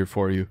easier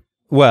for you.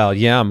 Well,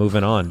 yeah,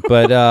 moving on.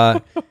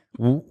 But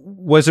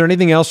was there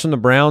anything else from the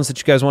Browns that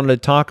you guys wanted to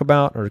talk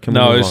about? Or can we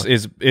move on?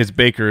 It's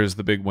Baker is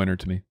the big winner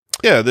to me.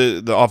 Yeah,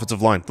 the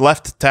offensive line.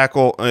 Left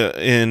tackle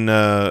in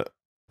the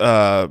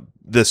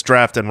this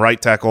draft and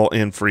right tackle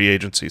in free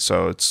agency.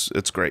 So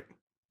it's great.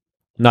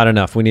 Not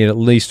enough. We need at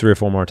least 3 or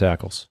 4 more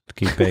tackles to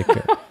keep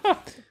Baker.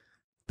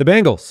 The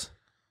Bengals.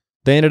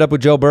 They ended up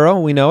with Joe Burrow.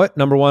 We know it.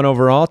 Number 1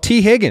 overall.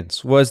 T.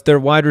 Higgins was their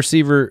wide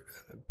receiver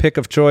pick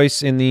of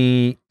choice in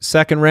the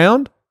 2nd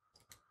round.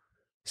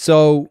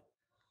 So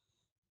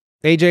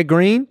A.J.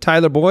 Green,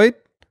 Tyler Boyd,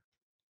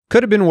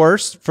 could have been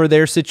worse for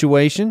their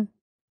situation.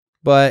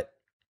 But,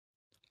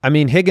 I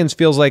mean, Higgins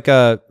feels like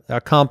a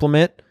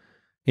compliment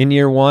in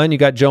year 1. You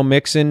got Joe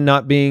Mixon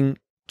not being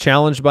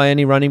challenged by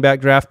any running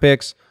back draft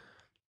picks.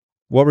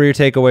 What were your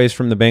takeaways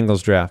from the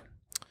Bengals draft?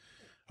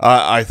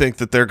 I think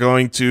that they're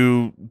going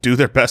to do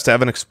their best to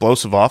have an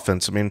explosive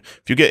offense. I mean,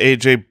 if you get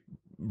AJ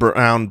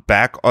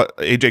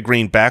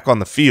Green back on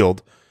the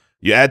field,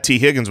 you add T.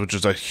 Higgins, which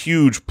is a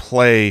huge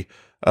play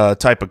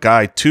type of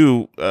guy,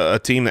 to a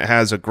team that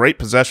has a great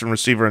possession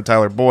receiver in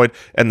Tyler Boyd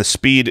and the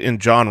speed in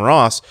John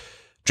Ross.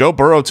 Joe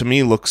Burrow, to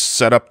me, looks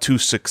set up to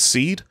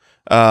succeed.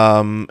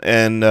 Obviously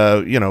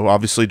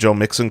Joe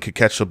Mixon could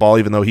catch the ball,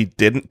 even though he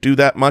didn't do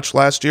that much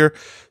last year.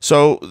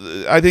 So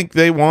I think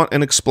they want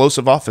an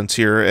explosive offense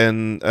here,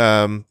 and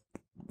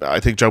I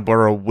think Joe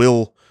Burrow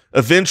will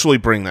eventually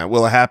bring that.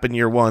 Will it happen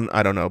year 1?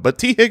 I don't know. But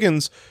T.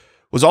 Higgins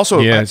was also,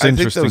 I think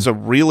that was a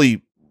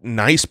really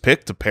nice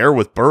pick to pair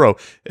with Burrow.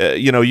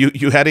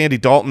 You had Andy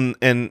Dalton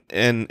and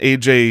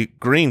A.J.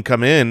 Green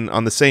come in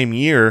on the same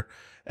year,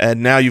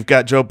 and now you've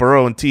got Joe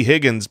Burrow and T.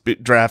 Higgins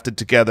drafted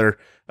together.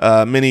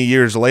 Many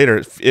years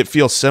later, it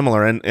feels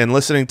similar. And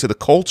listening to the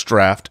Colts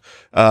draft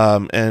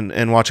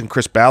and watching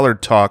Chris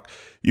Ballard talk,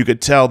 you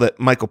could tell that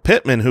Michael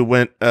Pittman, who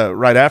went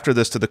right after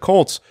this to the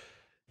Colts,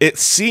 it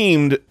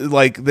seemed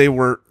like they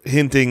were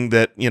hinting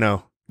that they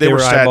were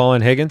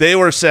eyeballing Higgins. They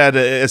were sad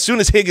as soon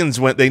as Higgins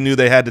went, they knew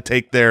they had to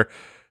take their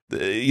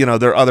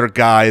other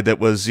guy that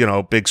was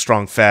big,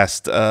 strong,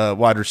 fast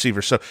wide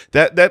receiver. So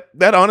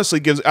that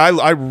honestly gives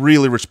I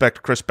really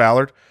respect Chris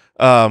Ballard.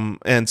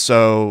 And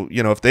so,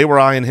 if they were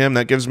eyeing him,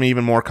 that gives me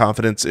even more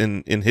confidence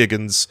in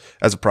Higgins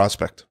as a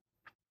prospect.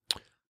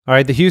 All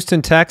right, the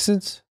Houston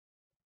Texans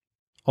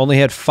only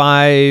had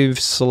 5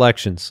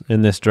 selections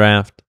in this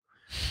draft.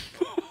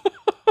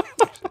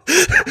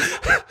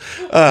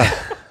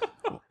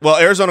 Well,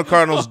 Arizona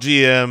Cardinals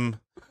GM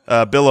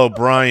Bill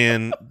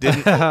O'Brien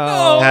didn't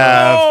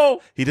have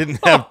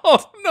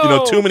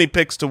too many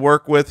picks to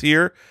work with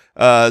here.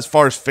 As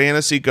far as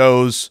fantasy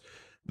goes,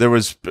 there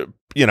was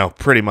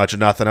pretty much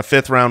nothing. A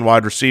 5th round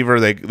wide receiver.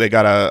 They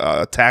got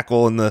a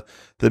tackle in the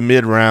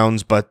mid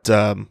rounds, but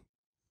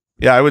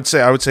I would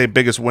say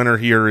biggest winner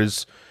here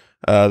is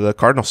the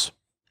Cardinals.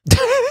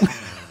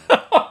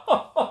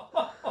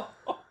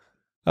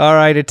 All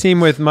right, a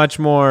team with much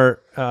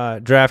more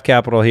draft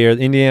capital here,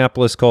 the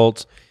Indianapolis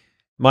Colts.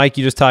 Mike,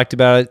 you just talked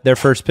about it. Their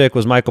first pick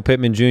was Michael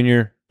Pittman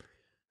Jr.,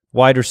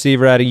 wide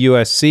receiver out of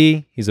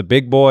USC. He's a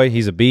big boy.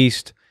 He's a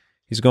beast.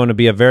 He's going to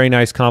be a very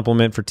nice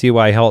compliment for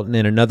T.Y. Hilton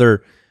and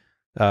another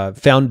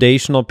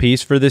foundational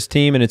piece for this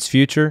team and its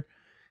future.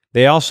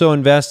 They also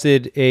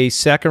invested a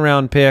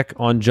 2nd-round pick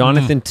on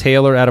Jonathan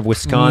Taylor out of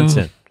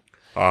Wisconsin.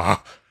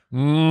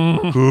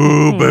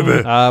 Ooh,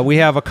 baby. We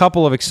have a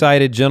couple of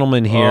excited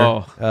gentlemen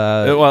here.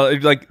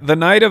 Like the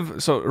night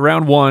of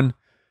round 1,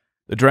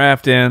 the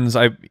draft ends.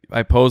 I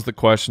posed the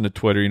question to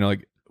Twitter.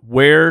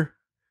 Where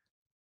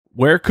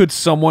could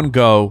someone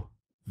go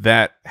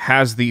that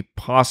has the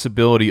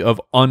possibility of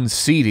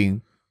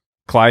unseating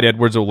Clyde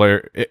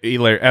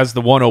Edwards-Helaire as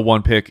the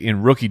 101 pick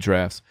in rookie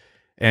drafts?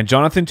 And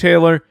Jonathan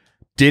Taylor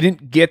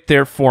didn't get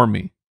there for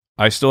me.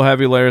 I still have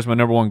Helaire as my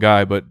number 1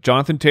 guy, but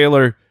Jonathan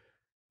Taylor,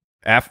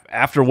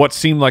 after what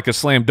seemed like a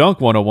slam dunk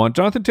 101,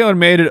 Jonathan Taylor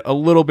made it a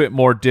little bit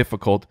more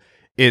difficult.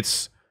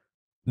 It's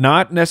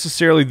not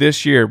necessarily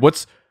this year.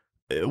 What's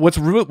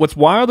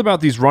wild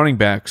about these running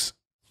backs,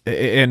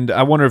 and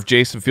I wonder if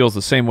Jason feels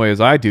the same way as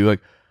I do,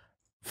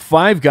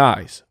 5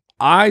 guys.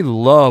 I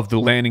love the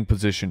landing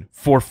position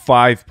for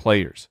 5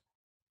 players,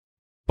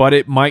 but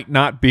it might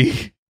not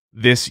be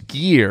this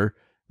year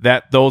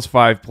that those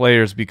 5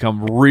 players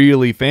become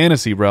really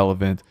fantasy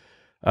relevant.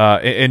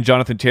 And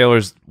Jonathan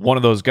Taylor's one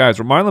of those guys.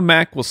 Marlon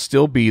Mack will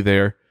still be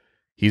there.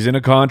 He's in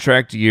a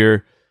contract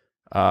year.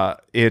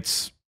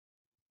 It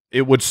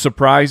would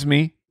surprise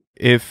me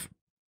if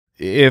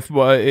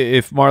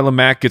Marlon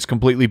Mack gets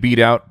completely beat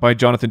out by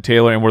Jonathan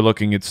Taylor, and we're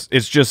looking it's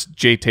just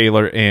Jay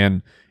Taylor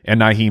and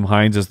Nyheim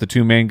Hines as the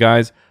 2 main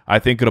guys. I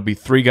think it'll be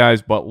 3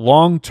 guys, but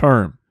long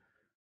term,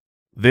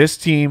 this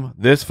team,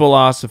 this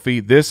philosophy,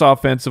 this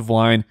offensive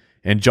line,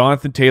 and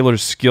Jonathan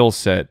Taylor's skill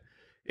set,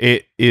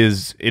 it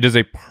is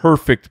a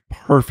perfect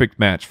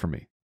match for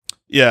me.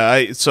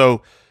 Yeah,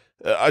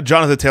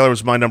 Jonathan Taylor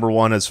was my number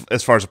 1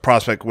 as far as a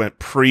prospect went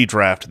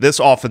pre-draft. This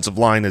offensive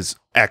line is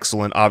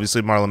excellent.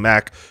 Obviously, Marlon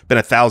Mack, been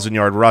a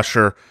 1,000-yard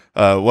rusher,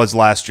 was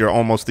last year,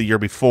 almost the year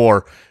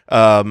before.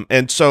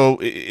 And so,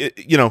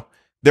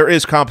 there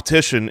is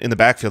competition in the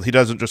backfield. He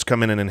doesn't just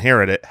come in and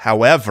inherit it.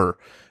 However,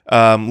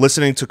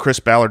 listening to Chris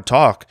Ballard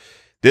talk,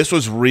 this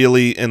was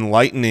really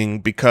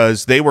enlightening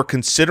because they were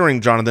considering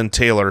Jonathan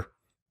Taylor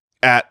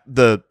at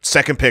the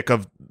second pick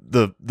of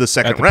the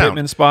second At the round.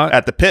 Pittman spot?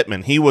 At the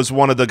Pittman. He was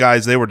one of the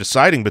guys they were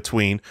deciding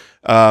between.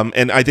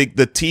 And I think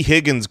the T.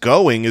 Higgins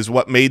going is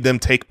what made them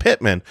take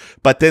Pittman.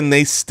 But then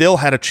they still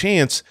had a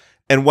chance.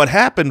 And what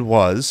happened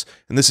was,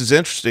 and this is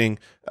interesting,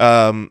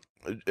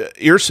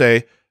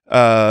 Irsay,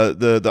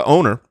 the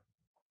owner,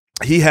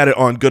 he had it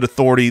on good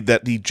authority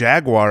that the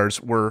Jaguars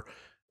were,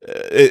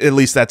 at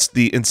least that's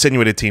the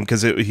insinuated team,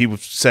 because he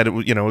said it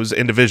was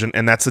in division,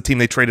 and that's the team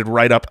they traded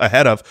right up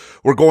ahead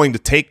of. We're going to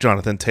take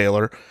Jonathan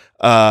Taylor,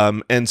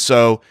 and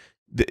so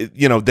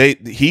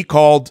he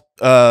called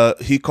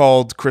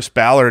Chris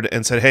Ballard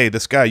and said, "Hey,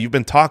 this guy, you've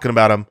been talking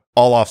about him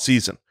all off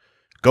season.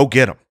 Go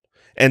get him."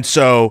 And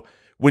so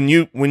when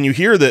you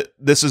hear that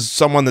this is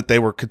someone that they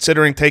were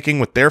considering taking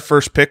with their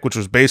first pick, which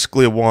was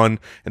basically a 1,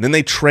 and then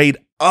they trade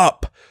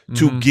up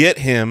to get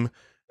him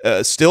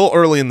still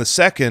early in the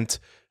second.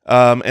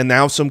 And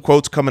now some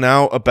quotes coming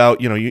out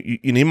about, you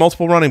need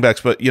multiple running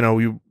backs, but,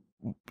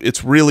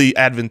 it's really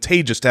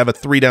advantageous to have a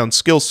 3-down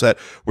skill set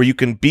where you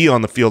can be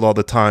on the field all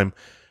the time.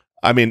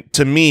 I mean,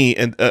 to me,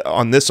 and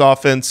on this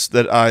offense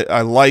that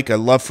I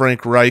love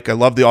Frank Reich, I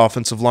love the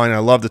offensive line, I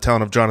love the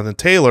talent of Jonathan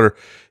Taylor,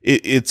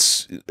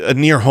 it's a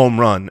near home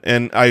run.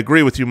 And I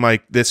agree with you,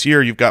 Mike. This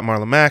year you've got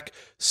Marlon Mack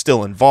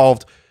still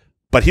involved,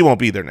 but he won't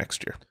be there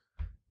next year.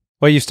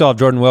 Well, you still have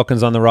Jordan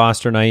Wilkins on the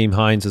roster, Nyheim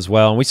Hines as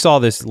well. And we saw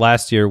this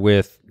last year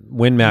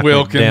when Mack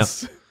went down.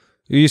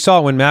 You saw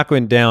it when Mack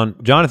went down.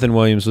 Jonathan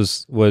Williams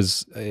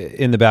was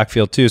in the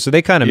backfield too. So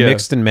they kind of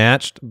mixed and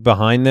matched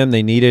behind them.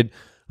 They needed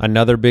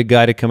another big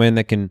guy to come in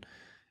that can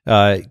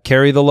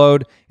carry the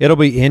load. It'll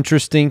be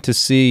interesting to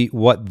see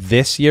what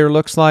this year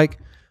looks like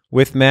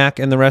with Mack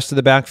and the rest of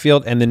the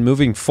backfield. And then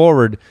moving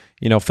forward,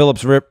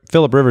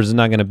 Philip Rivers is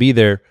not going to be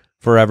there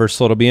forever.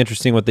 So it'll be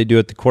interesting what they do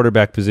at the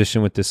quarterback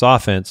position with this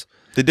offense.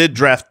 They did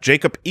draft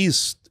Jacob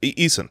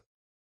Eason.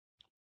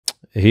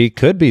 He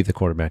could be the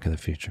quarterback of the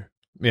future.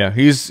 Yeah,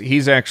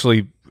 he's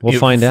actually we'll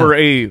find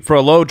out. For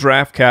a low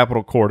draft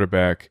capital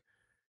quarterback.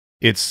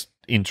 It's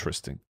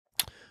interesting.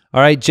 All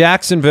right,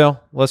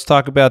 Jacksonville. Let's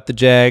talk about the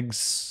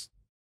Jags.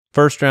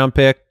 First round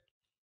pick.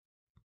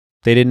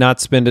 They did not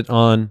spend it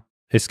on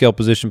a skill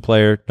position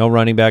player. No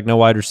running back, no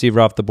wide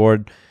receiver off the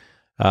board.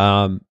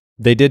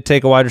 They did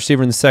take a wide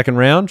receiver in the second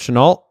round,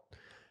 Chenault.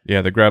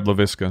 Yeah, they grabbed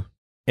LaVisca.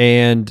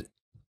 And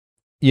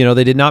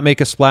they did not make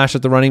a splash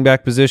at the running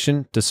back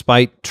position,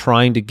 despite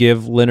trying to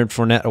give Leonard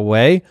Fournette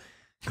away.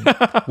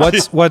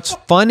 What's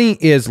funny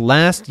is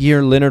last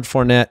year Leonard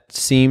Fournette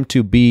seemed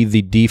to be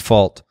the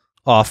default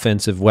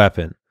offensive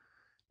weapon,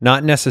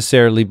 not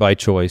necessarily by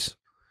choice,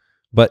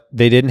 but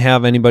they didn't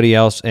have anybody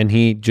else, and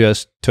he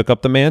just took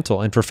up the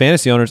mantle. And for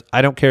fantasy owners,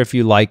 I don't care if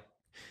you it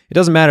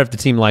doesn't matter if the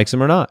team likes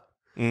him or not.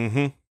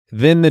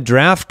 Then the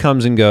draft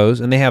comes and goes,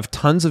 and they have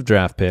tons of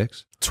draft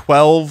picks.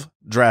 12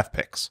 draft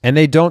picks. And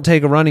they don't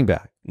take a running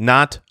back.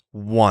 Not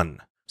one.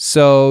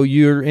 So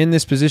you're in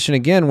this position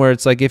again where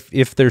it's like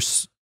if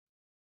there's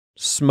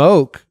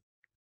smoke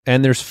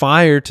and there's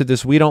fire to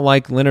this, we don't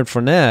like Leonard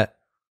Fournette,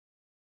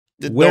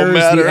 where's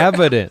the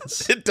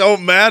evidence? It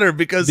don't matter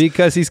because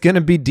he's going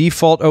to be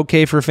default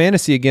okay for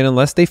fantasy again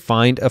unless they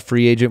find a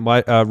free agent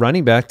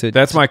running back.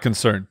 That's my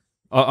concern,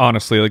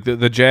 honestly. Like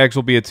the Jags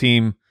will be a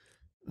team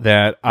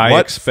that I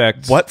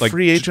expect. What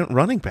free agent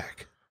running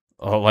back?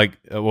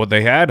 Well,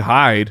 they had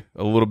Hyde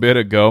a little bit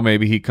ago.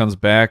 Maybe he comes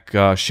back.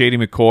 Shady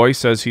McCoy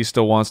says he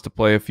still wants to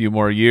play a few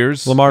more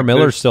years. Lamar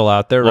Miller's still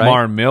out there, right?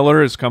 Lamar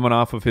Miller is coming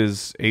off of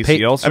his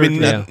ACL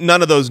surgery. I mean,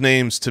 none of those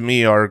names to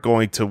me are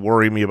going to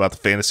worry me about the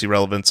fantasy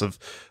relevance of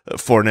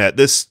Fournette.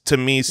 This to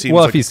me seems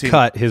well, like if he's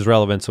cut, his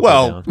relevance will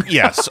go down.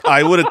 Yes,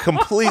 I would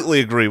completely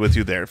agree with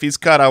you there. If he's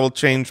cut, I will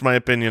change my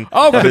opinion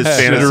of his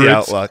fantasy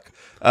outlook.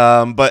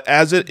 But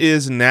as it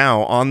is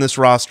now on this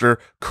roster,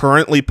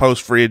 currently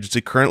post free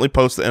agency, currently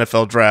post the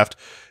NFL draft,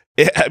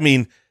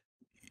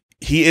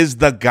 he is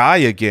the guy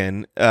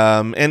again.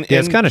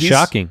 It's kind of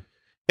shocking.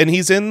 And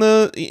he's in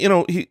the,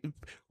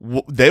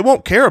 they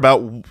won't care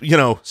about,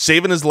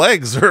 saving his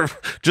legs or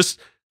just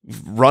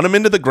run him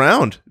into the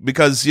ground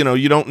because,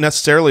 you don't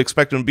necessarily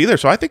expect him to be there.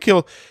 So I think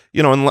he'll,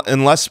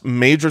 unless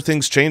major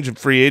things change in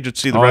free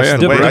agency the rest of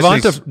the way.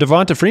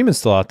 Devonta Freeman's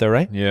still out there,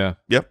 right? Yeah.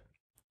 Yep.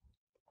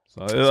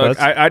 So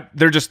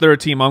they're a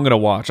team I'm going to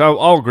watch.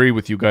 I'll agree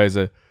with you guys.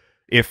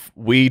 If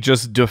we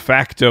just de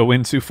facto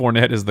into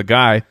Fournette as the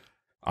guy,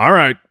 all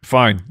right,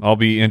 fine. I'll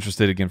be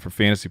interested again for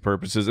fantasy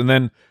purposes. And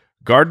then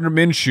Gardner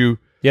Minshew.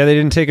 Yeah, they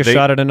didn't take a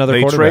shot at another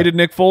quarterback. They traded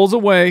Nick Foles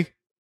away.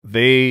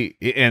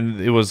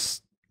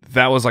 That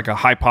was like a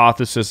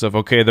hypothesis of,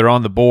 okay, they're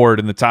on the board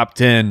in the top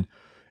 10,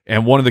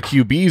 and one of the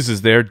QBs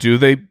is there. Do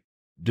they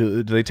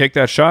take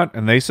that shot?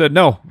 And they said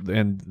no,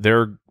 and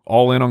they're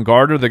all in on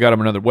Gardner. They got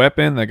him another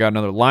weapon. They got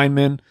another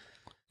lineman.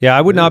 Yeah,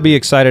 I would not be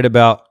excited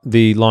about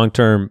the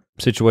long-term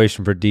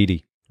situation for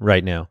Dede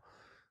right now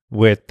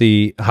with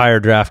the higher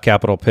draft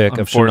capital pick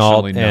of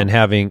Chenault and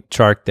having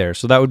Chark there.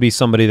 So that would be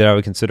somebody that I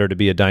would consider to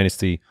be a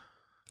dynasty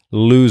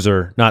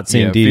loser, not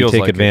seeing Dede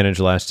take advantage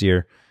last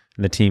year,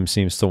 and the team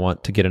seems to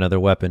want to get another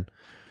weapon.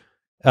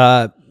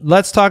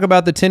 Let's talk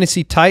about the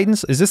Tennessee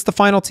Titans. Is this the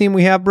final team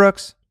we have,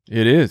 Brooks?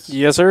 It is.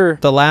 Yes, sir.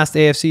 The last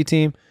AFC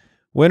team.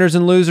 Winners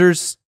and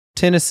losers,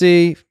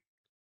 Tennessee.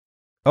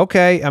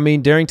 Okay, I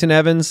mean, Darrington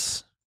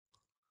Evans.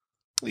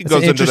 He That's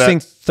goes an into interesting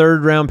that.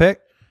 third-round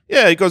pick.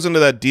 Yeah, he goes into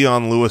that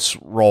Dion Lewis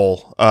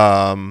role.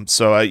 I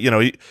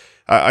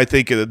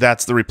think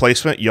that's the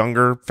replacement.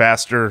 Younger,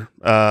 faster.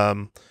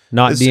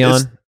 Not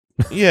Dion.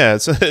 Yeah,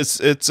 it's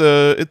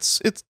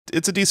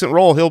a decent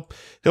role. He'll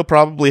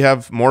probably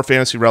have more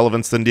fantasy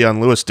relevance than Dion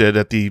Lewis did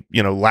at the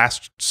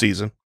last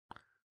season.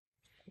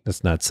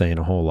 That's not saying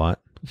a whole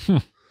lot.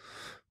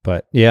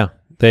 But yeah,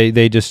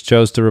 they just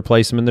chose to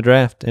replace him in the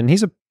draft, and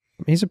he's a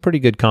pretty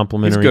good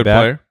complimentary He's a good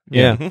back. player.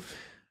 Yeah. Mm-hmm.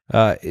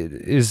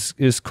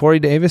 Is Corey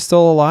Davis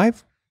still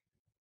alive?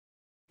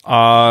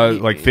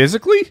 Like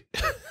physically?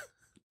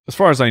 As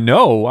far as I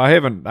know, I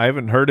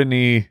haven't heard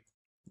any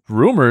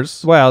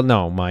rumors. Well,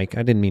 no, Mike.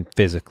 I didn't mean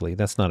physically.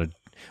 That's not a.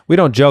 We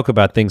don't joke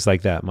about things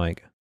like that,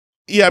 Mike.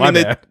 Yeah, I My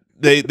mean bad.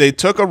 they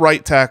took a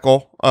right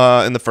tackle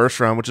in the first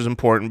round, which is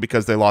important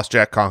because they lost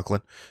Jack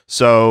Conklin.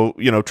 So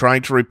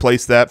trying to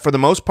replace that for the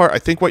most part, I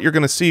think what you're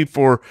going to see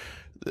for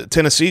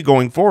Tennessee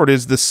going forward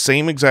is the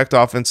same exact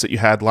offense that you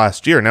had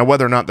last year. Now,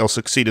 whether or not they'll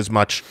succeed as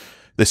much,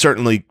 they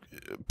certainly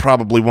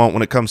probably won't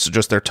when it comes to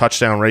just their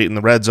touchdown rate in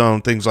the red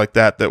zone, things like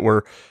that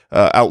were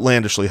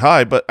outlandishly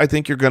high. But I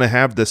think you're going to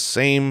have the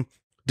same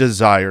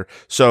desire.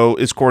 So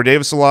is Corey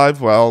Davis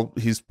alive? Well,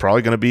 he's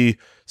probably going to be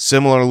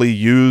similarly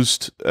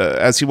used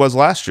as he was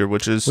last year,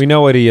 which is We know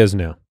what he is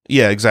now.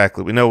 yeah,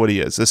 exactly. We know what he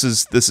is. This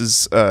is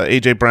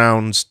AJ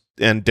Brown's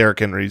and Derrick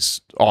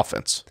Henry's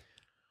offense.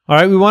 All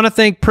right, we want to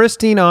thank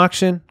Pristine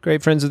Auction,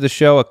 great friends of the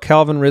show. A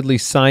Calvin Ridley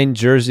signed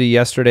jersey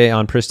yesterday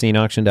on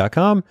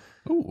pristineauction.com.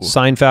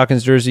 Signed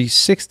Falcons jersey,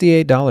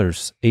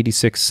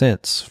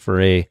 $68.86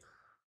 for a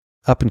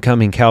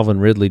up-and-coming Calvin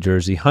Ridley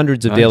jersey.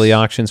 Hundreds of daily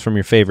auctions from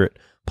your favorite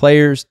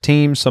players,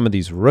 teams, some of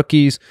these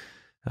rookies.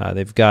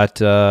 They've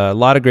got a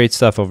lot of great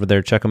stuff over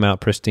there. Check them out,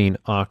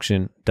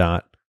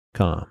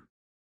 pristineauction.com.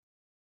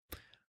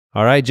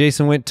 All right,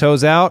 Jason went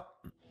toes out.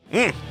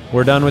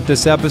 We're done with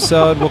this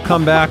episode. We'll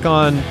come back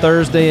on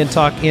Thursday and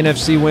talk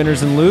NFC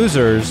winners and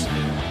losers.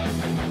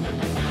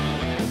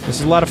 This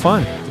is a lot of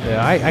fun.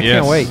 I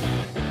can't wait.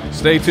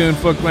 Stay tuned,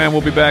 Foot Clan.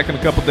 We'll be back in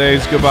a couple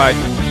days. Goodbye.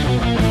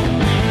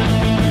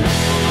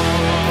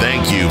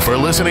 Thank you for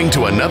listening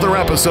to another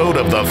episode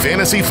of the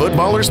Fantasy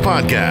Footballers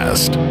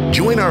Podcast.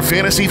 Join our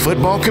fantasy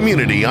football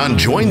community on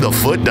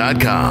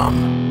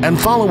jointhefoot.com and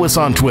follow us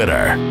on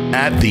Twitter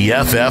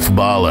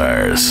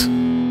 @TheFFBallers.